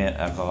Gmail.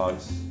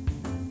 Alcoholics.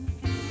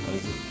 What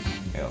is it?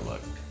 I gotta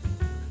look.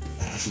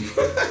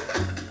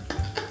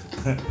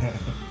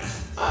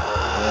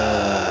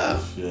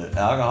 Shit.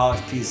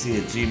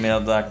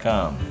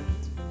 alcoholicspc@gmail.com.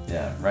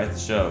 Yeah, write the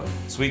show.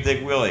 Sweet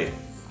Dick Willie,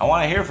 I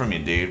want to hear from you,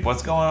 dude.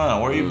 What's going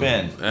on? Where you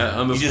been?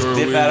 You just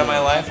dip out of my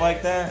life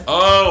like that?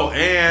 Oh,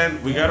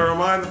 and we gotta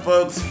remind the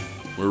folks,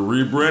 we're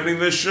rebranding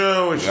this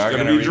show. It's just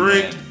gonna be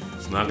Drink.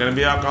 It's not gonna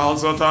be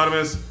Alcoholics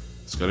Autonomous.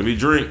 It's gonna be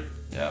Drink.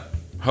 Yep.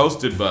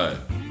 Hosted by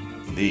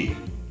the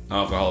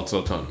Alcoholics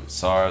Autonomous.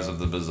 SARS of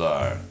the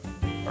Bazaar.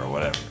 Or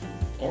whatever.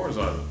 Or is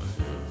I don't like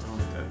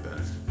that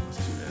better. Let's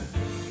do that.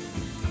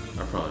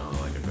 I probably don't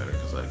like it better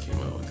because I came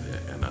up with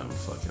it and I'm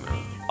fucking up.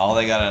 All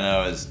they gotta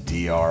know is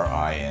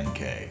DRINK.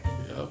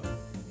 Yep.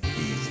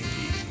 Easy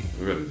peasy.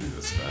 We gotta do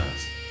this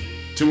fast.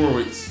 2 more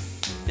weeks.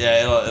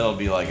 Yeah, it'll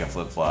be like a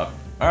flip flop.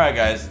 Alright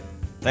guys.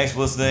 Thanks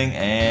for listening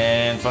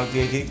and fuck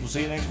the 18th. We'll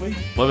see you next week.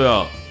 Love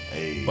y'all.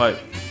 Hey. Bye.